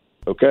 yep.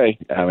 Okay.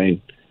 I mean,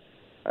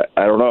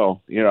 I don't know.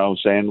 You know what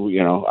I'm saying?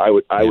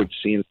 I would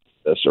see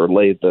this or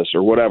lathe this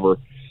or whatever,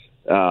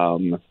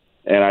 and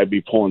I'd be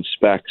pulling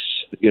specs.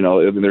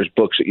 There's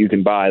books that you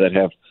can buy that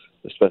have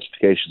the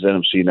specifications in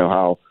them, so you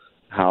know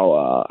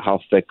how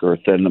thick or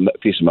thin the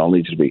piece of metal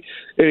needs to be.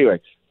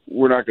 Anyway,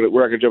 we're not gonna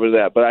jump into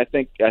that, but I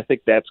think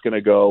that's gonna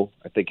go.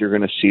 I think you're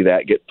gonna see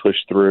that get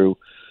pushed through.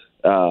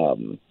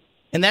 And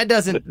that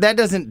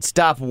doesn't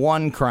stop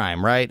one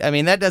crime, right? I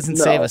mean, that doesn't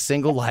save a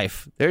single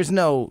life.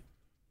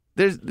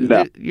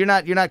 You're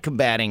not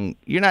combating.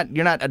 You're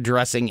not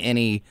addressing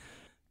any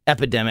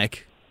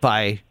epidemic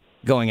by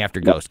going after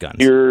ghost guns.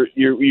 You're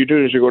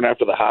doing is you're going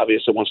after the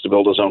hobbyist that wants to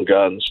build his own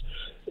guns,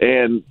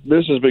 and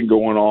this has been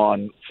going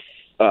on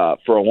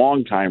for a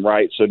long time,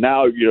 right? So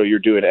now you're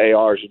doing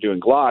ARs, you're doing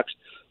Glocks,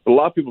 but a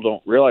lot of people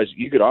don't realize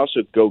you could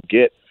also go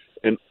get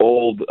an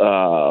old,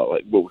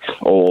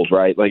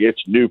 right? Like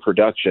it's new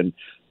production,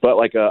 but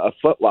like a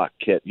flintlock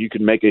kit, you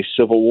can make a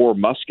Civil War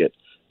musket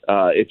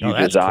if you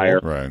desire.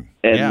 Cool. Right.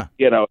 And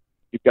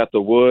you've got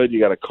the wood, you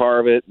got to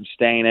carve it and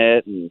stain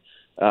it, and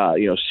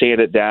sand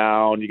it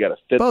down. You got to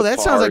fit. Oh, that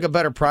sounds like a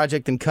better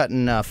project than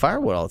cutting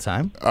firewood all the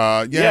time.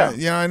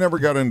 Yeah. I never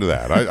got into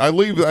that. I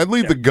leave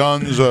the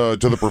guns to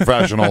the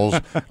professionals.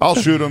 I'll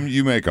shoot them.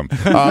 You make them.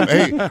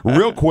 Hey,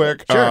 real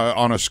quick, Sure.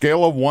 On a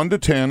scale of 1 to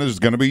 10 is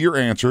going to be your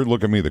answer.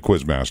 Look at me, the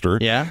Quizmaster.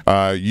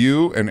 Yeah.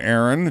 You and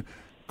Aaron.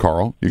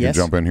 Carl, you can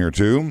jump in here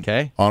too.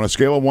 Okay. On a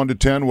scale of 1 to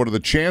 10, what are the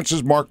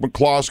chances Mark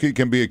McCloskey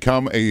can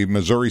become a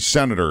Missouri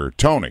senator?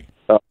 Tony.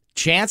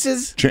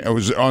 Chances? It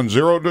was on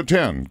 0 to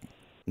 10.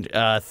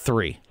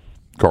 3.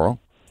 Carl?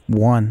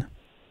 1.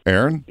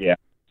 Aaron? Yeah.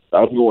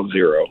 I'm going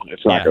 0.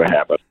 It's not going to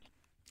happen.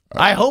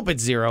 I hope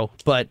it's 0,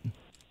 but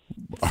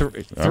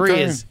 3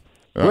 is.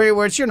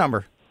 What's your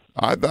number?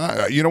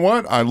 You know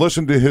what? I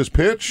listened to his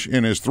pitch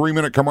in his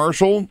 3-minute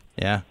commercial.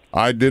 Yeah.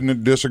 I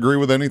didn't disagree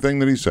with anything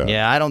that he said.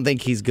 Yeah, I don't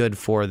think he's good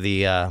for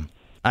the.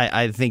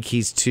 I think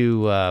he's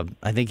too.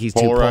 Too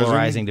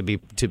polarizing to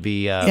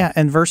be.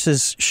 And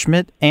versus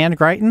Schmidt and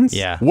Greitens.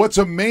 Yeah. What's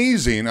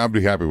amazing? I'd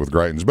be happy with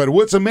Greitens, but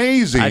what's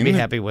amazing? I'd be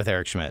happy with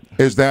Eric Schmidt.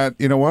 Is that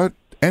you know what?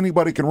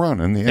 Anybody can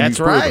run, and that's he's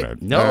proven right.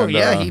 it. No,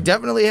 he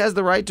definitely has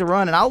the right to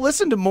run, and I'll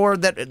listen to more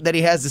that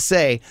he has to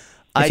say.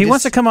 If he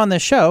wants to come on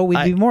this show,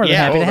 we'd be more than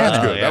happy to have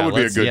him. Good. That would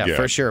be a good get.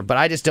 For sure. But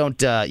I just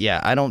don't,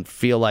 I don't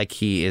feel like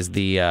he is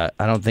I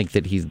don't think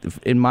that he's,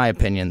 in my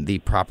opinion, the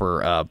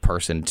proper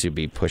person to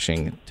be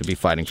fighting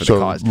for the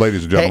cause. So,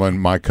 ladies and gentlemen,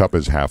 my cup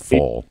is half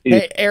full.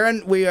 Hey,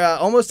 Aaron, we are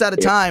almost out of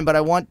time, but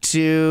I want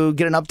to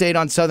get an update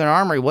on Southern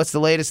Armory. What's the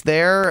latest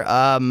there?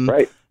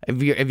 Right.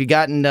 Have you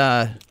gotten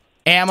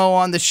ammo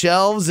on the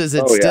shelves? Is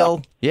it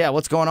still? Yeah,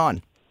 what's going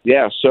on?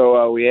 Yeah,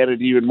 so we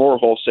added even more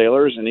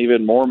wholesalers and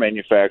even more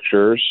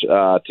manufacturers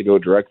to go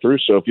direct through.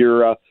 So if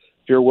you're a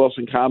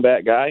Wilson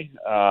Combat guy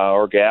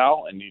or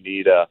gal and you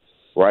need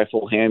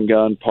rifle,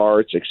 handgun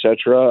parts,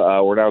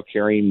 etc., we're now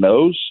carrying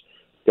those.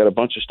 Got a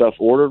bunch of stuff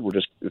ordered.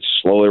 It's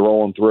slowly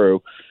rolling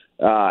through.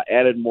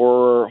 Added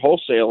more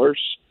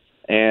wholesalers,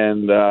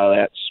 and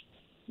that's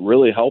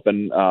really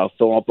helping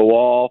fill up the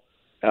wall.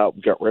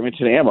 Got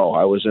Remington ammo.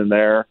 I was in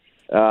there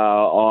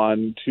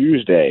on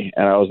Tuesday,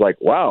 and I was like,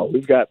 wow,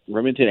 we've got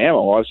Remington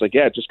ammo. I was like,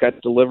 yeah, it just got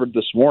delivered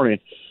this morning.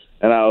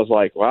 And I was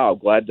like, wow,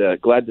 glad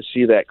to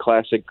see that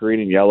classic green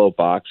and yellow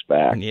box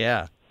back.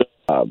 Yeah.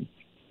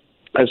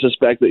 I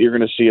suspect that you're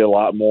going to see a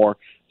lot more.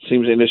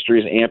 Seems the industry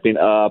is amping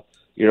up.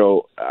 You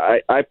know,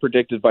 I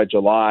predicted by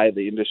July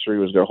the industry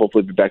was going to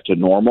hopefully be back to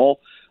normal.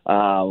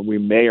 We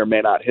may or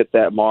may not hit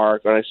that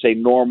mark. When I say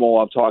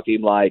normal, I'm talking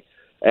like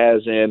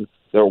as in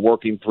they're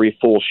working 3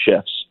 full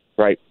shifts.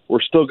 Right,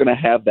 we're still going to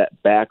have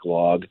that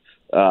backlog,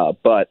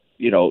 but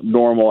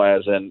normal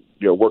as in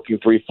working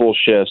 3 full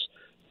shifts.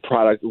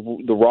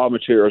 The raw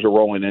materials are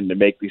rolling in to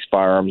make these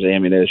firearms,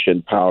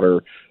 ammunition,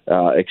 powder,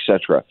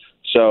 etc.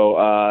 So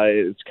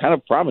it's kind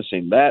of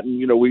promising that,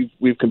 and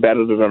we've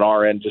combated it on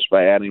our end just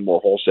by adding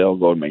more wholesale and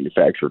going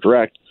manufacturer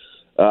direct.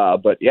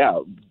 But yeah,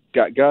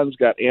 got guns,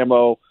 got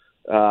ammo,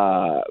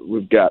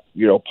 we've got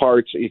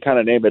parts. You kind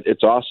of name it.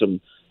 It's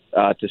awesome.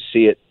 To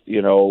see it,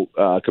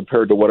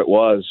 compared to what it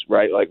was,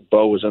 right? Like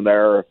Bo was in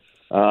there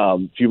a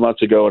few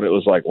months ago, and it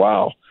was like,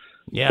 wow,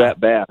 that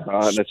bad.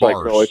 And it's like,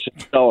 oh, it's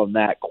just selling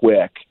that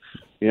quick,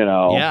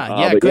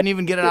 couldn't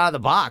even get it out of the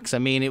box. I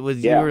mean, it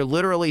was you were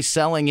literally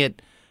selling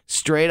it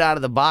straight out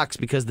of the box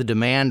because the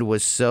demand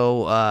was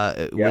so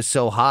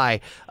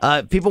high.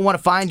 People want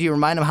to find you.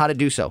 Remind them how to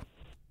do so.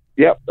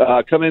 Yep,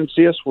 come in and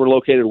see us. We're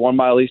located 1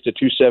 mile east of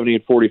 270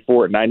 and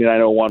 44 at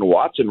 9901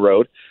 Watson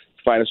Road.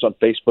 Find us on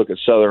Facebook at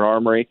Southern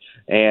Armory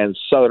and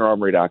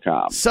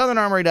SouthernArmory.com.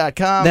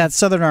 SouthernArmory.com. That's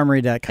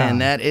SouthernArmory.com.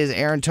 And that is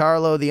Aaron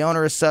Tarlow, the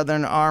owner of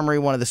Southern Armory,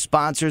 one of the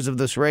sponsors of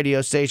this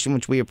radio station,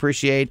 which we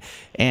appreciate.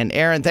 And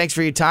Aaron, thanks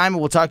for your time.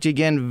 We'll talk to you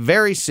again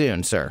very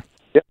soon, sir.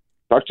 Yep.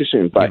 Talk to you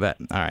soon. Bye. You bet.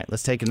 All right,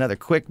 let's take another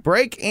quick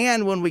break.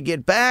 And when we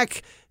get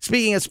back,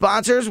 speaking of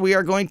sponsors, we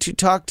are going to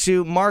talk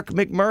to Mark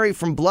McMurray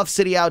from Bluff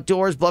City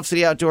Outdoors. Bluff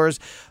City Outdoors,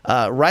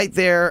 right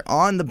there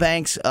on the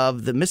banks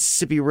of the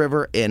Mississippi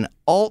River in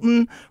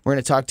Alton. We're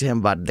going to talk to him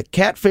about the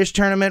catfish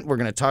tournament. We're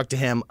going to talk to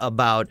him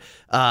about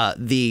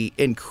the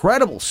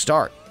incredible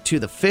start to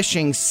the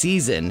fishing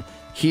season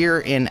here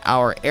in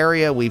our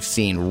area. We've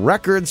seen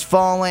records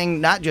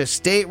falling, not just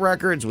state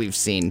records. We've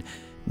seen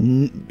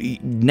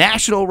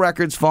national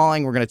records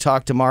falling. We're going to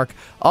talk to Mark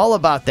all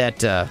about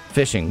that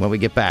fishing when we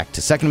get back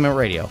to Second Amendment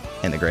Radio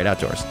and the Great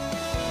Outdoors.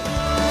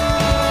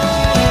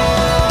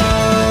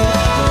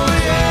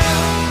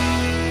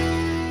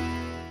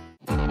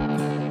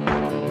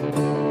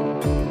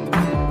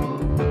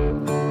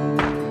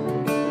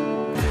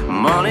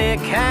 Money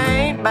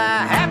can't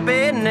buy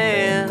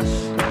happiness,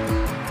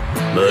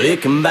 but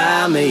it can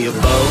buy me a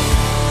boat.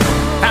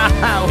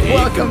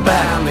 Welcome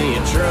back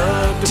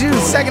to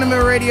Second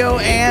Amendment Radio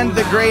and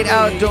the Great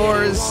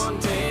Outdoors.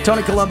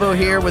 Tony Colombo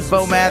here with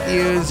Bo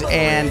Matthews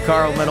and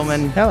Carl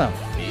Middleman. Hello.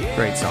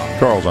 Great song.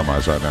 Carl's on my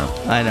side now.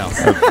 I know.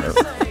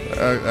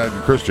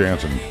 Chris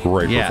Jansen,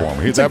 great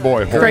performer. That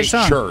boy holds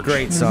church.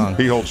 Great song.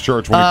 He holds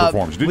church when he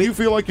performs. Did you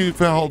feel like you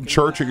held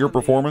church at your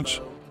performance?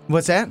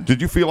 What's that?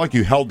 Did you feel like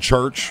you held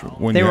church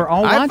when they were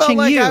all watching you? I felt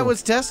like I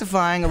was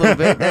testifying a little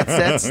bit.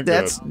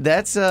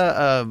 That's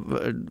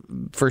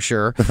for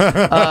sure.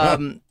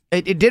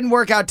 It didn't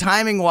work out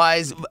timing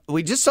wise.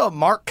 We just saw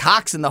Mark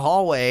Cox in the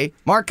hallway.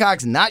 Mark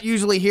Cox not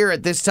usually here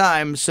at this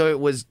time, so it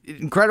was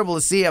incredible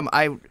to see him.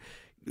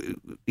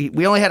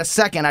 We only had a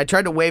second. I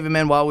tried to wave him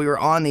in while we were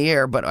on the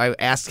air, but I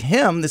asked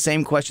him the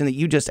same question that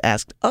you just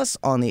asked us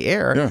on the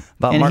air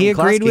about and Martin he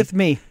agreed McCloskey. with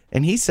me.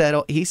 And he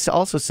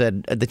also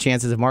said the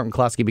chances of Martin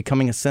McCloskey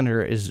becoming a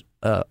senator is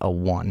a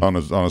 1 on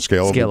a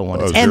scale of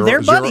 1. And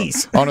they're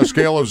buddies on a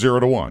scale of 0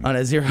 to 1. On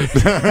a 0.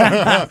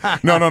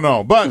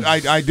 No. But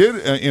I did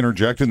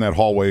interject in that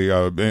hallway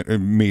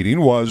meeting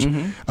was.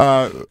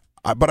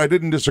 But I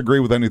didn't disagree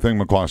with anything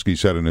McCloskey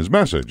said in his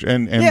message.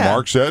 And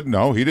Mark said,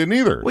 no, he didn't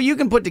either. Well, you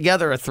can put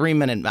together a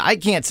 3-minute... I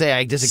can't say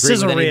I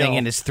disagree with anything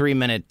in his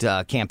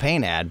 3-minute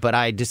campaign ad, but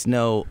I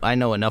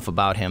know enough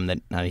about him that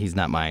he's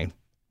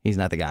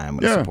not the guy I'm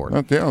going to support.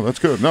 That's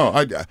good.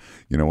 No,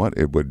 you know what?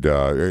 It would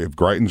if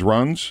Greitens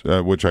runs,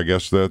 which I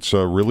guess that's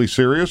really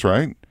serious,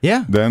 right?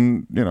 Yeah.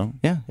 Then,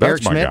 that's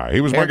Eric my Schmidt. guy.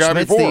 He was Eric my guy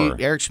Schmidt's before.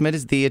 Eric Schmidt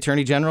is the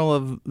Attorney General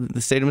of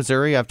the state of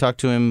Missouri. I've talked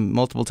to him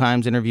multiple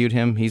times, interviewed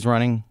him. He's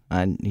running.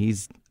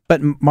 He's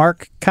But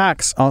Mark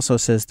Cox also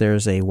says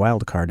there's a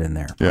wild card in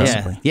there.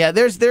 Yeah. Yeah.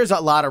 There's a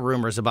lot of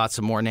rumors about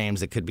some more names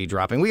that could be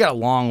dropping. We got a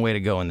long way to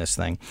go in this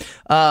thing.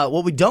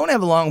 What we don't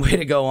have a long way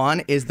to go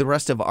on is the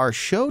rest of our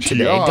show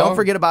today. Yeah. Don't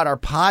forget about our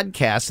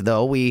podcast,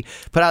 though. We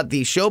put out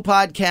the show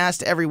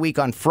podcast every week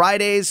on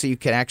Fridays, so you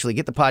can actually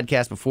get the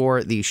podcast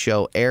before the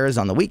show airs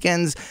on the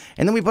weekends.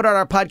 And then we put out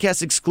our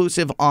podcast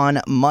exclusive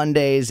on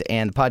Mondays,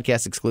 and the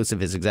podcast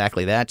exclusive is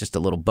exactly that, just a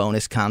little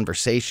bonus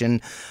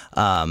conversation.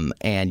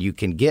 And you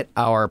can get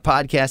our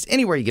podcast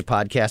anywhere you get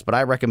podcasts, but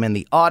I recommend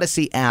the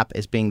Odyssey app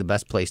as being the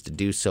best place to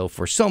do so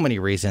for so many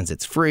reasons.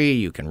 It's free.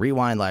 You can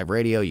rewind live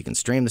radio. You can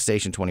stream the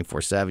station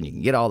 24/7. You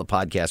can get all the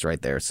podcasts right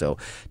there. So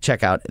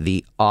check out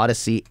the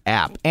Odyssey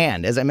app.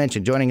 And as I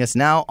mentioned, joining us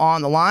now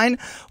on the line,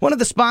 one of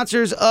the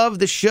sponsors of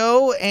the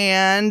show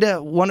and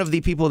one of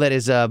the people that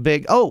is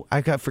big. Oh,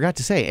 I forgot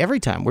to say, every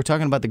time we're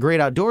talking about the great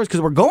outdoors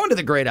because we're going to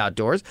the great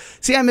outdoors.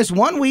 See, I miss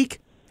 1 week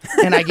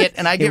and I get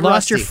you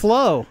lost rusty. your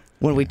flow.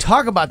 When we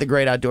talk about the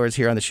great outdoors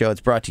here on the show,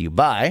 it's brought to you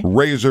by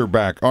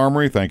Razorback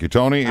Armory. Thank you,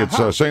 Tony. It's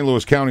St.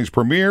 Louis County's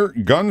premier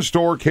gun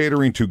store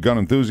catering to gun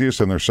enthusiasts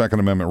and their Second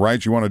Amendment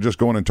rights. You want to just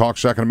go in and talk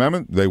Second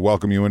Amendment? They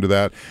welcome you into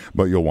that,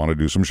 but you'll want to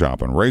do some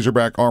shopping.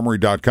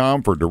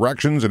 RazorbackArmory.com for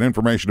directions and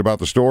information about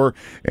the store,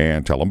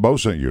 and tell them Bo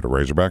sent you to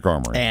Razorback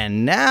Armory.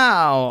 And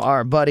now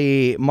our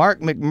buddy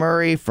Mark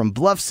McMurray from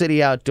Bluff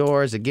City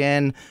Outdoors,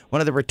 again,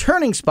 one of the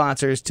returning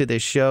sponsors to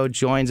this show,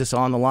 joins us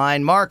on the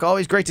line. Mark,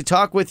 always great to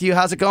talk with you.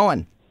 How's it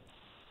going?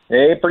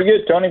 Hey, pretty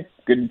good, Tony.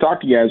 Good to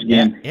talk to you guys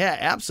again. Yeah,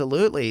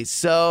 absolutely.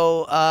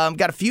 So,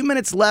 got a few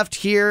minutes left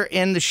here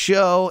in the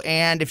show,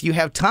 and if you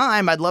have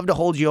time, I'd love to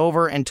hold you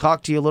over and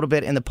talk to you a little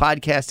bit in the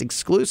podcast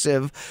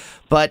exclusive.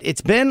 But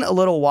it's been a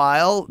little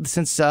while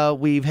since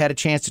we've had a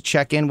chance to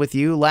check in with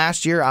you.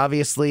 Last year,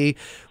 obviously,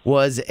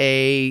 was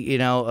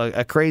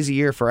a crazy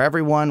year for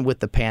everyone with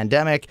the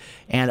pandemic,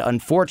 and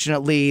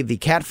unfortunately, the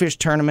catfish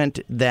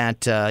tournament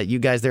that you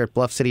guys there at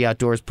Bluff City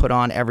Outdoors put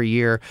on every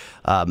year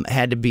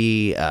had to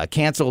be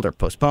canceled or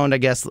postponed, I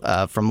guess,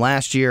 from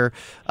last year.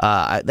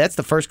 That's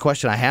the first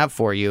question I have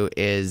for you: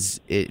 is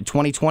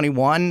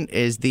 2021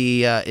 is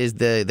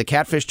the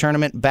catfish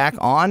tournament back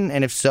on?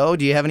 And if so,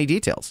 do you have any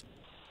details?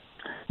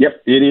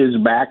 Yep, it is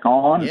back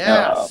on.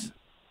 Yes.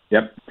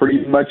 Yep,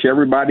 pretty much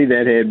everybody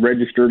that had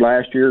registered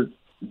last year,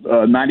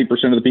 90%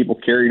 of the people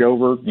carried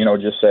over.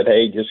 Just said,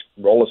 "Hey, just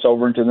roll us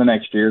over into the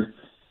next year."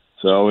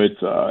 So it's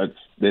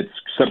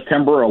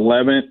September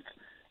 11th.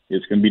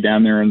 It's going to be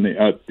down there in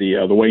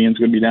the weigh-in's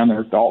going to be down there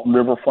at the Alton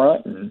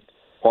Riverfront and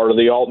part of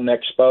the Alton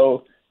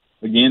Expo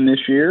again this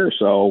year.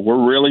 So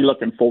we're really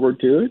looking forward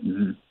to it.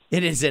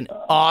 It is an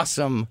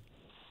awesome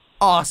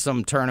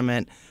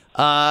tournament.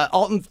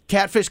 Alton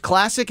Catfish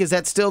Classic, is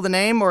that still the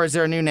name, or is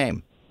there a new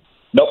name?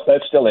 Nope,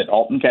 that's still it.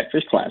 Alton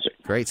Catfish Classic.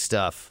 Great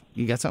stuff.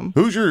 You got something?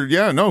 Who's your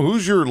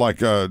like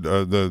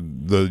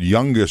the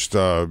youngest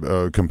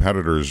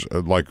competitors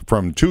like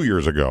from 2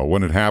 years ago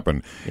when it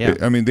happened? Yeah.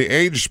 I mean, the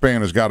age span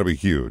has got to be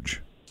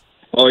huge.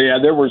 Oh yeah,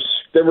 there were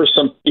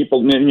some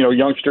people,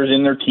 youngsters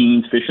in their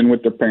teens fishing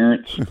with their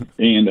parents,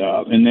 and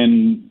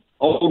then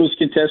oldest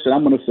contestant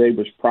I'm going to say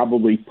was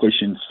probably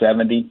pushing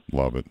 70.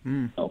 Love it.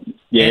 So,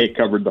 yeah, it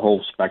covered the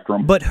whole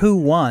spectrum. But who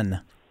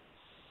won?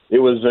 It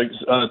was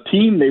a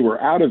team. They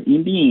were out of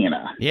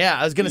Indiana. Yeah,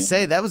 I was going to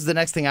say that was the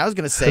next thing I was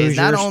going to say. Is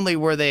not only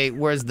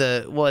was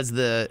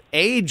the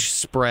age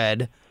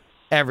spread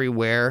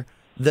everywhere,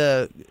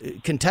 the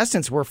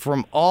contestants were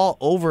from all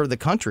over the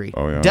country.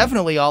 Oh, yeah.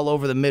 Definitely all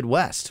over the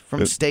Midwest,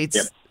 from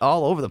states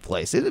all over the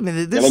place. Let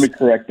me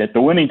correct that.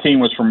 The winning team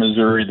was from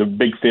Missouri. The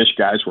Big Fish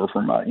guys were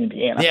from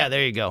Indiana. Yeah,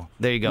 there you go.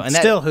 And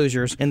still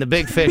Hoosiers. And the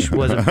Big Fish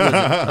was a big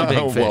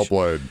fish. Well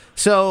played.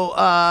 So,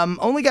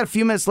 only got a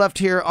few minutes left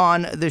here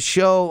on the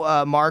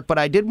show, Mark, but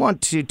I did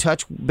want to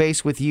touch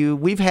base with you.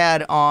 We've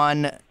had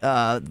on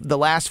the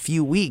last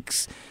few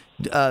weeks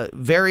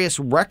various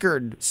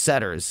record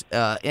setters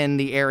in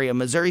the area.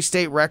 Missouri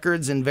State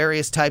records and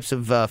various types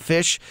of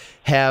fish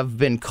have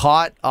been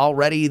caught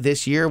already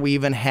this year. We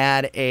even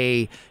had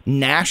a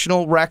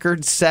national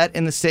record set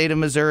in the state of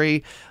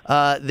Missouri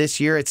this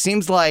year. It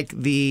seems like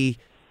the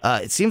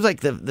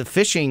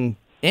fishing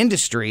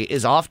industry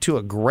is off to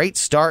a great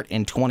start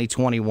in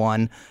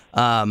 2021.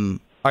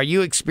 Are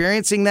you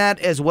experiencing that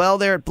as well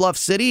there at Bluff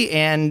City?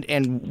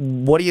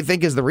 And what do you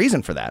think is the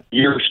reason for that?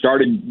 Year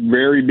started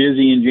very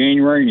busy in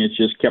January, and it's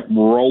just kept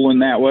rolling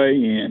that way.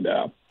 And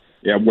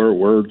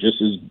we're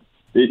just as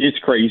it's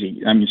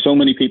crazy. I mean, so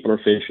many people are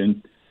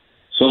fishing,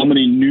 so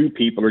many new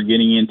people are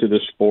getting into the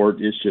sport.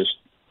 It's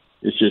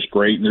just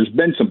great. And there's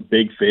been some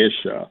big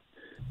fish.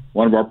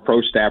 One of our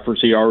pro staffers,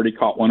 he already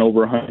caught one over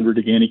 100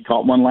 again. He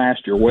caught one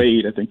last year.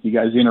 Wade, I think you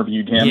guys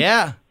interviewed him.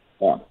 Yeah.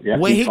 Yeah,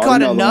 wait, he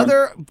caught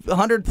another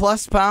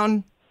 100-plus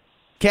pound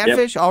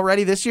catfish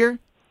already this year?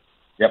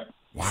 Yep.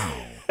 Wow.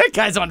 That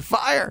guy's on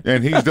fire.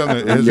 And he's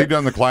done has he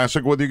done the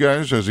classic with you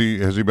guys? Has he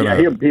been? Yeah,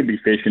 he'll be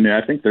fishing it.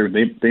 I think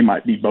they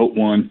might be boat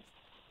one.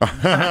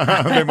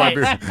 They might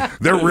be.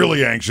 They're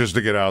really anxious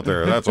to get out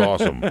there. That's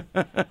awesome.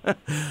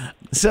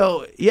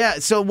 So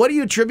what do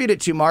you attribute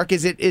it to, Mark?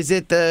 Is it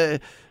the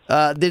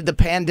Did the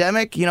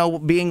pandemic,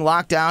 being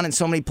locked down and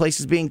so many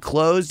places being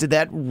closed, did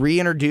that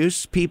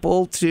reintroduce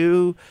people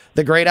to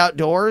the great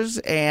outdoors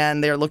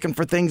and they're looking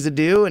for things to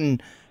do?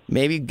 And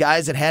maybe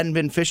guys that hadn't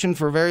been fishing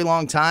for a very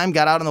long time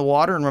got out in the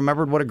water and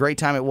remembered what a great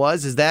time it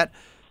was. Is that?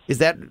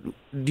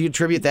 Do you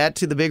attribute that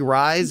to the big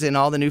rise in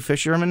all the new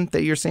fishermen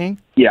that you're seeing?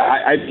 Yeah,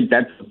 I think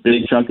that's a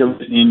big chunk of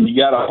it. And you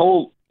got a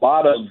whole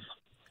lot of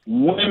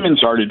women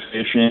started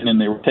fishing, and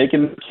they were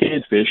taking the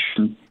kids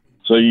fishing.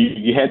 So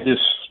you had this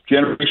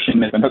generation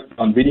that's been hooked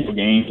on video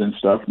games and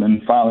stuff, and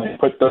then finally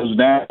put those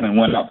down and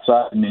went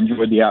outside and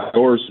enjoyed the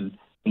outdoors and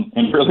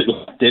really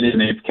did it, and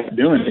they've kept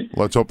doing it.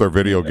 Let's hope their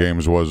video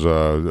games was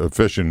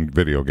fishing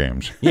video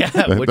games.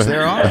 Yeah, which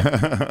there are.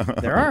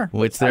 There are.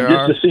 Which there just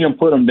are. Just to see them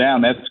put them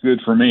down, that's good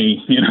for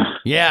me,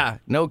 Yeah,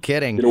 no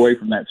kidding. Get away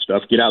from that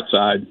stuff. Get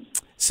outside.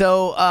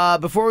 So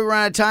before we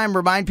run out of time,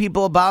 remind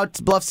people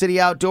about Bluff City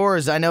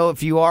Outdoors. I know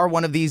if you are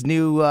one of these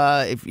new,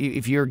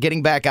 if you're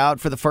getting back out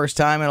for the first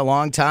time in a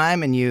long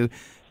time and you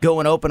go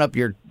and open up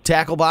your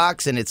tackle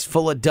box and it's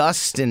full of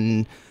dust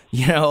and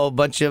a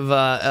bunch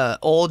of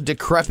old,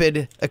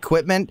 decrepit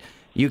equipment,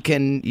 you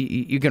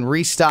can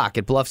restock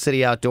at Bluff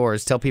City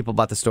Outdoors. Tell people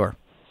about the store.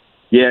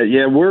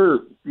 Yeah, we're,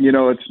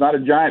 it's not a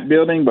giant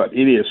building, but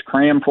it is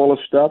crammed full of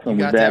stuff, and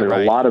we've added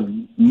a lot of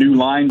new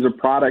lines of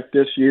product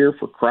this year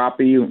for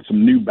crappie, and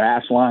some new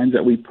bass lines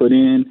that we put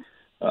in,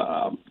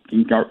 some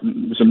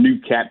new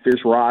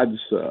catfish rods.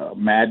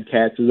 Mad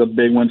Cats is a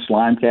big one.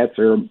 Slime Cats,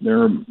 they're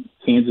a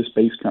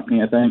Kansas-based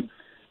company, I think.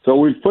 So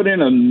we've put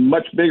in a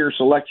much bigger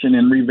selection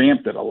and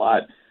revamped it a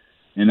lot.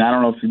 And I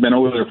don't know if you've been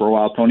over there for a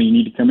while, Tony. You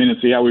need to come in and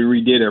see how we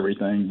redid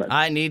everything. But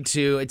I need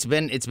to. It's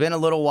been a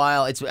little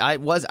while. I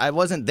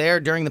wasn't there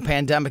during the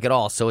pandemic at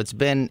all, so it's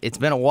been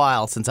a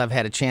while since I've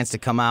had a chance to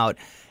come out.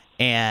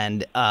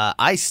 And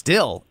I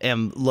still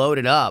am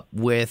loaded up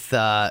with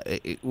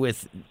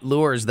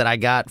lures that I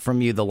got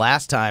from you the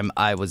last time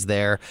I was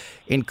there,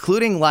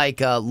 including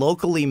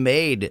locally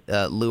made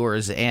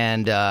lures,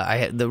 and I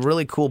had the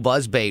really cool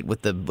buzzbait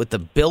with the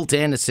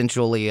built-in,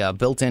 essentially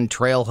built-in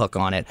trail hook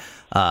on it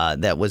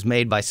that was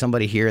made by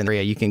somebody here in the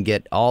area. You can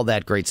get all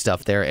that great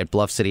stuff there at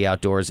Bluff City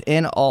Outdoors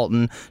in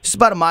Alton, just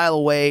about a mile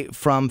away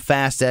from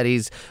Fast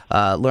Eddie's.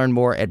 Learn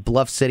more at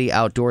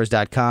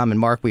bluffcityoutdoors.com. And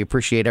Mark, we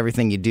appreciate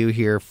everything you do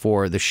here for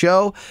the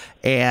show,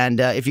 and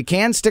if you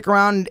can, stick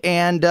around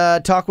and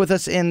talk with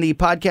us in the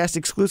podcast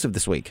exclusive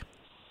this week.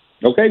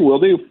 Okay, will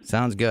do.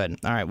 Sounds good.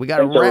 All right, we got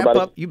to wrap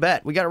up. You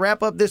bet. We got to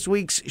wrap up this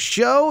week's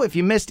show. If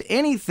you missed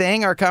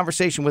anything, our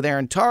conversation with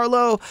Aaron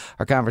Tarlow,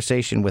 our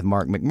conversation with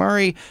Mark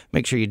McMurray,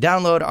 make sure you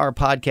download our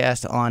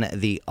podcast on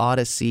the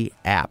Odyssey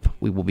app.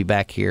 We will be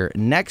back here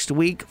next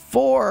week.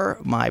 For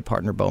my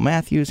partner Bo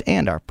Matthews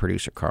and our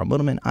producer Carl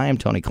Middleman, I am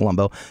Tony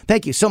Colombo.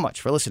 Thank you so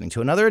much for listening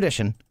to another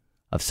edition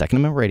of Second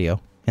Amendment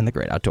Radio in the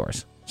great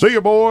outdoors. See you,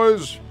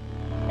 boys.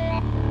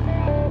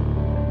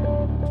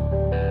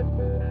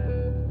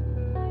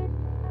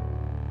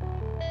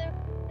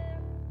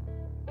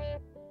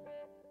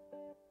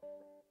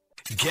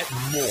 Get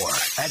more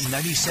at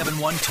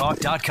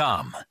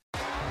 971talk.com.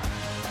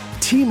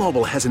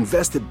 T-Mobile has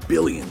invested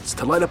billions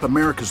to light up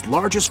America's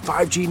largest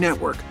 5G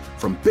network,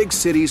 from big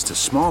cities to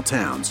small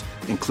towns,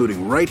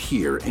 including right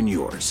here in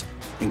yours.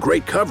 And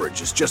great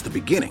coverage is just the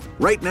beginning.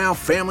 Right now,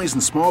 families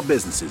and small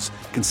businesses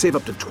can save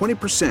up to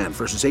 20%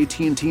 versus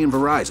AT&T and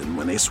Verizon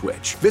when they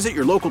switch. Visit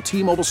your local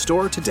T-Mobile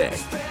store today.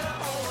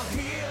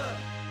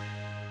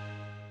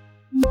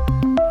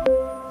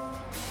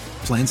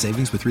 Plan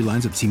savings with 3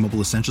 lines of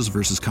T-Mobile Essentials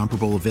versus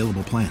comparable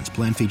available plans.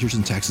 Plan features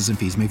and taxes and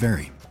fees may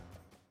vary.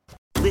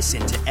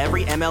 Listen to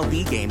every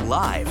MLB game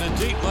live. In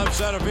the deep left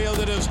center field,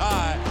 it is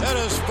high, it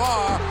is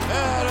far,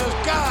 it is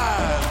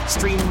gone.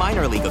 Stream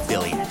minor league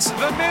affiliates.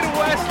 The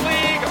Midwest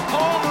League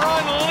home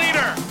run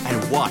leader.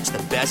 And watch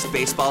the best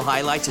baseball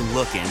highlights and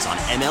look-ins on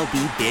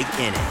MLB Big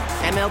Inning.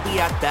 MLB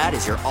At Bat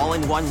is your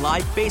all-in-one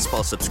live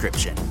baseball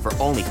subscription for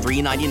only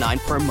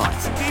 $3.99 per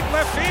month. Deep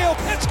left field,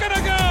 it's gonna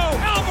go.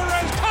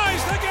 Alvarez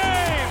ties the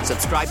game.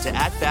 Subscribe to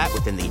At Bat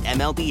within the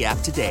MLB app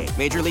today.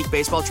 Major League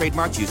Baseball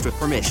trademarks used with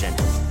permission.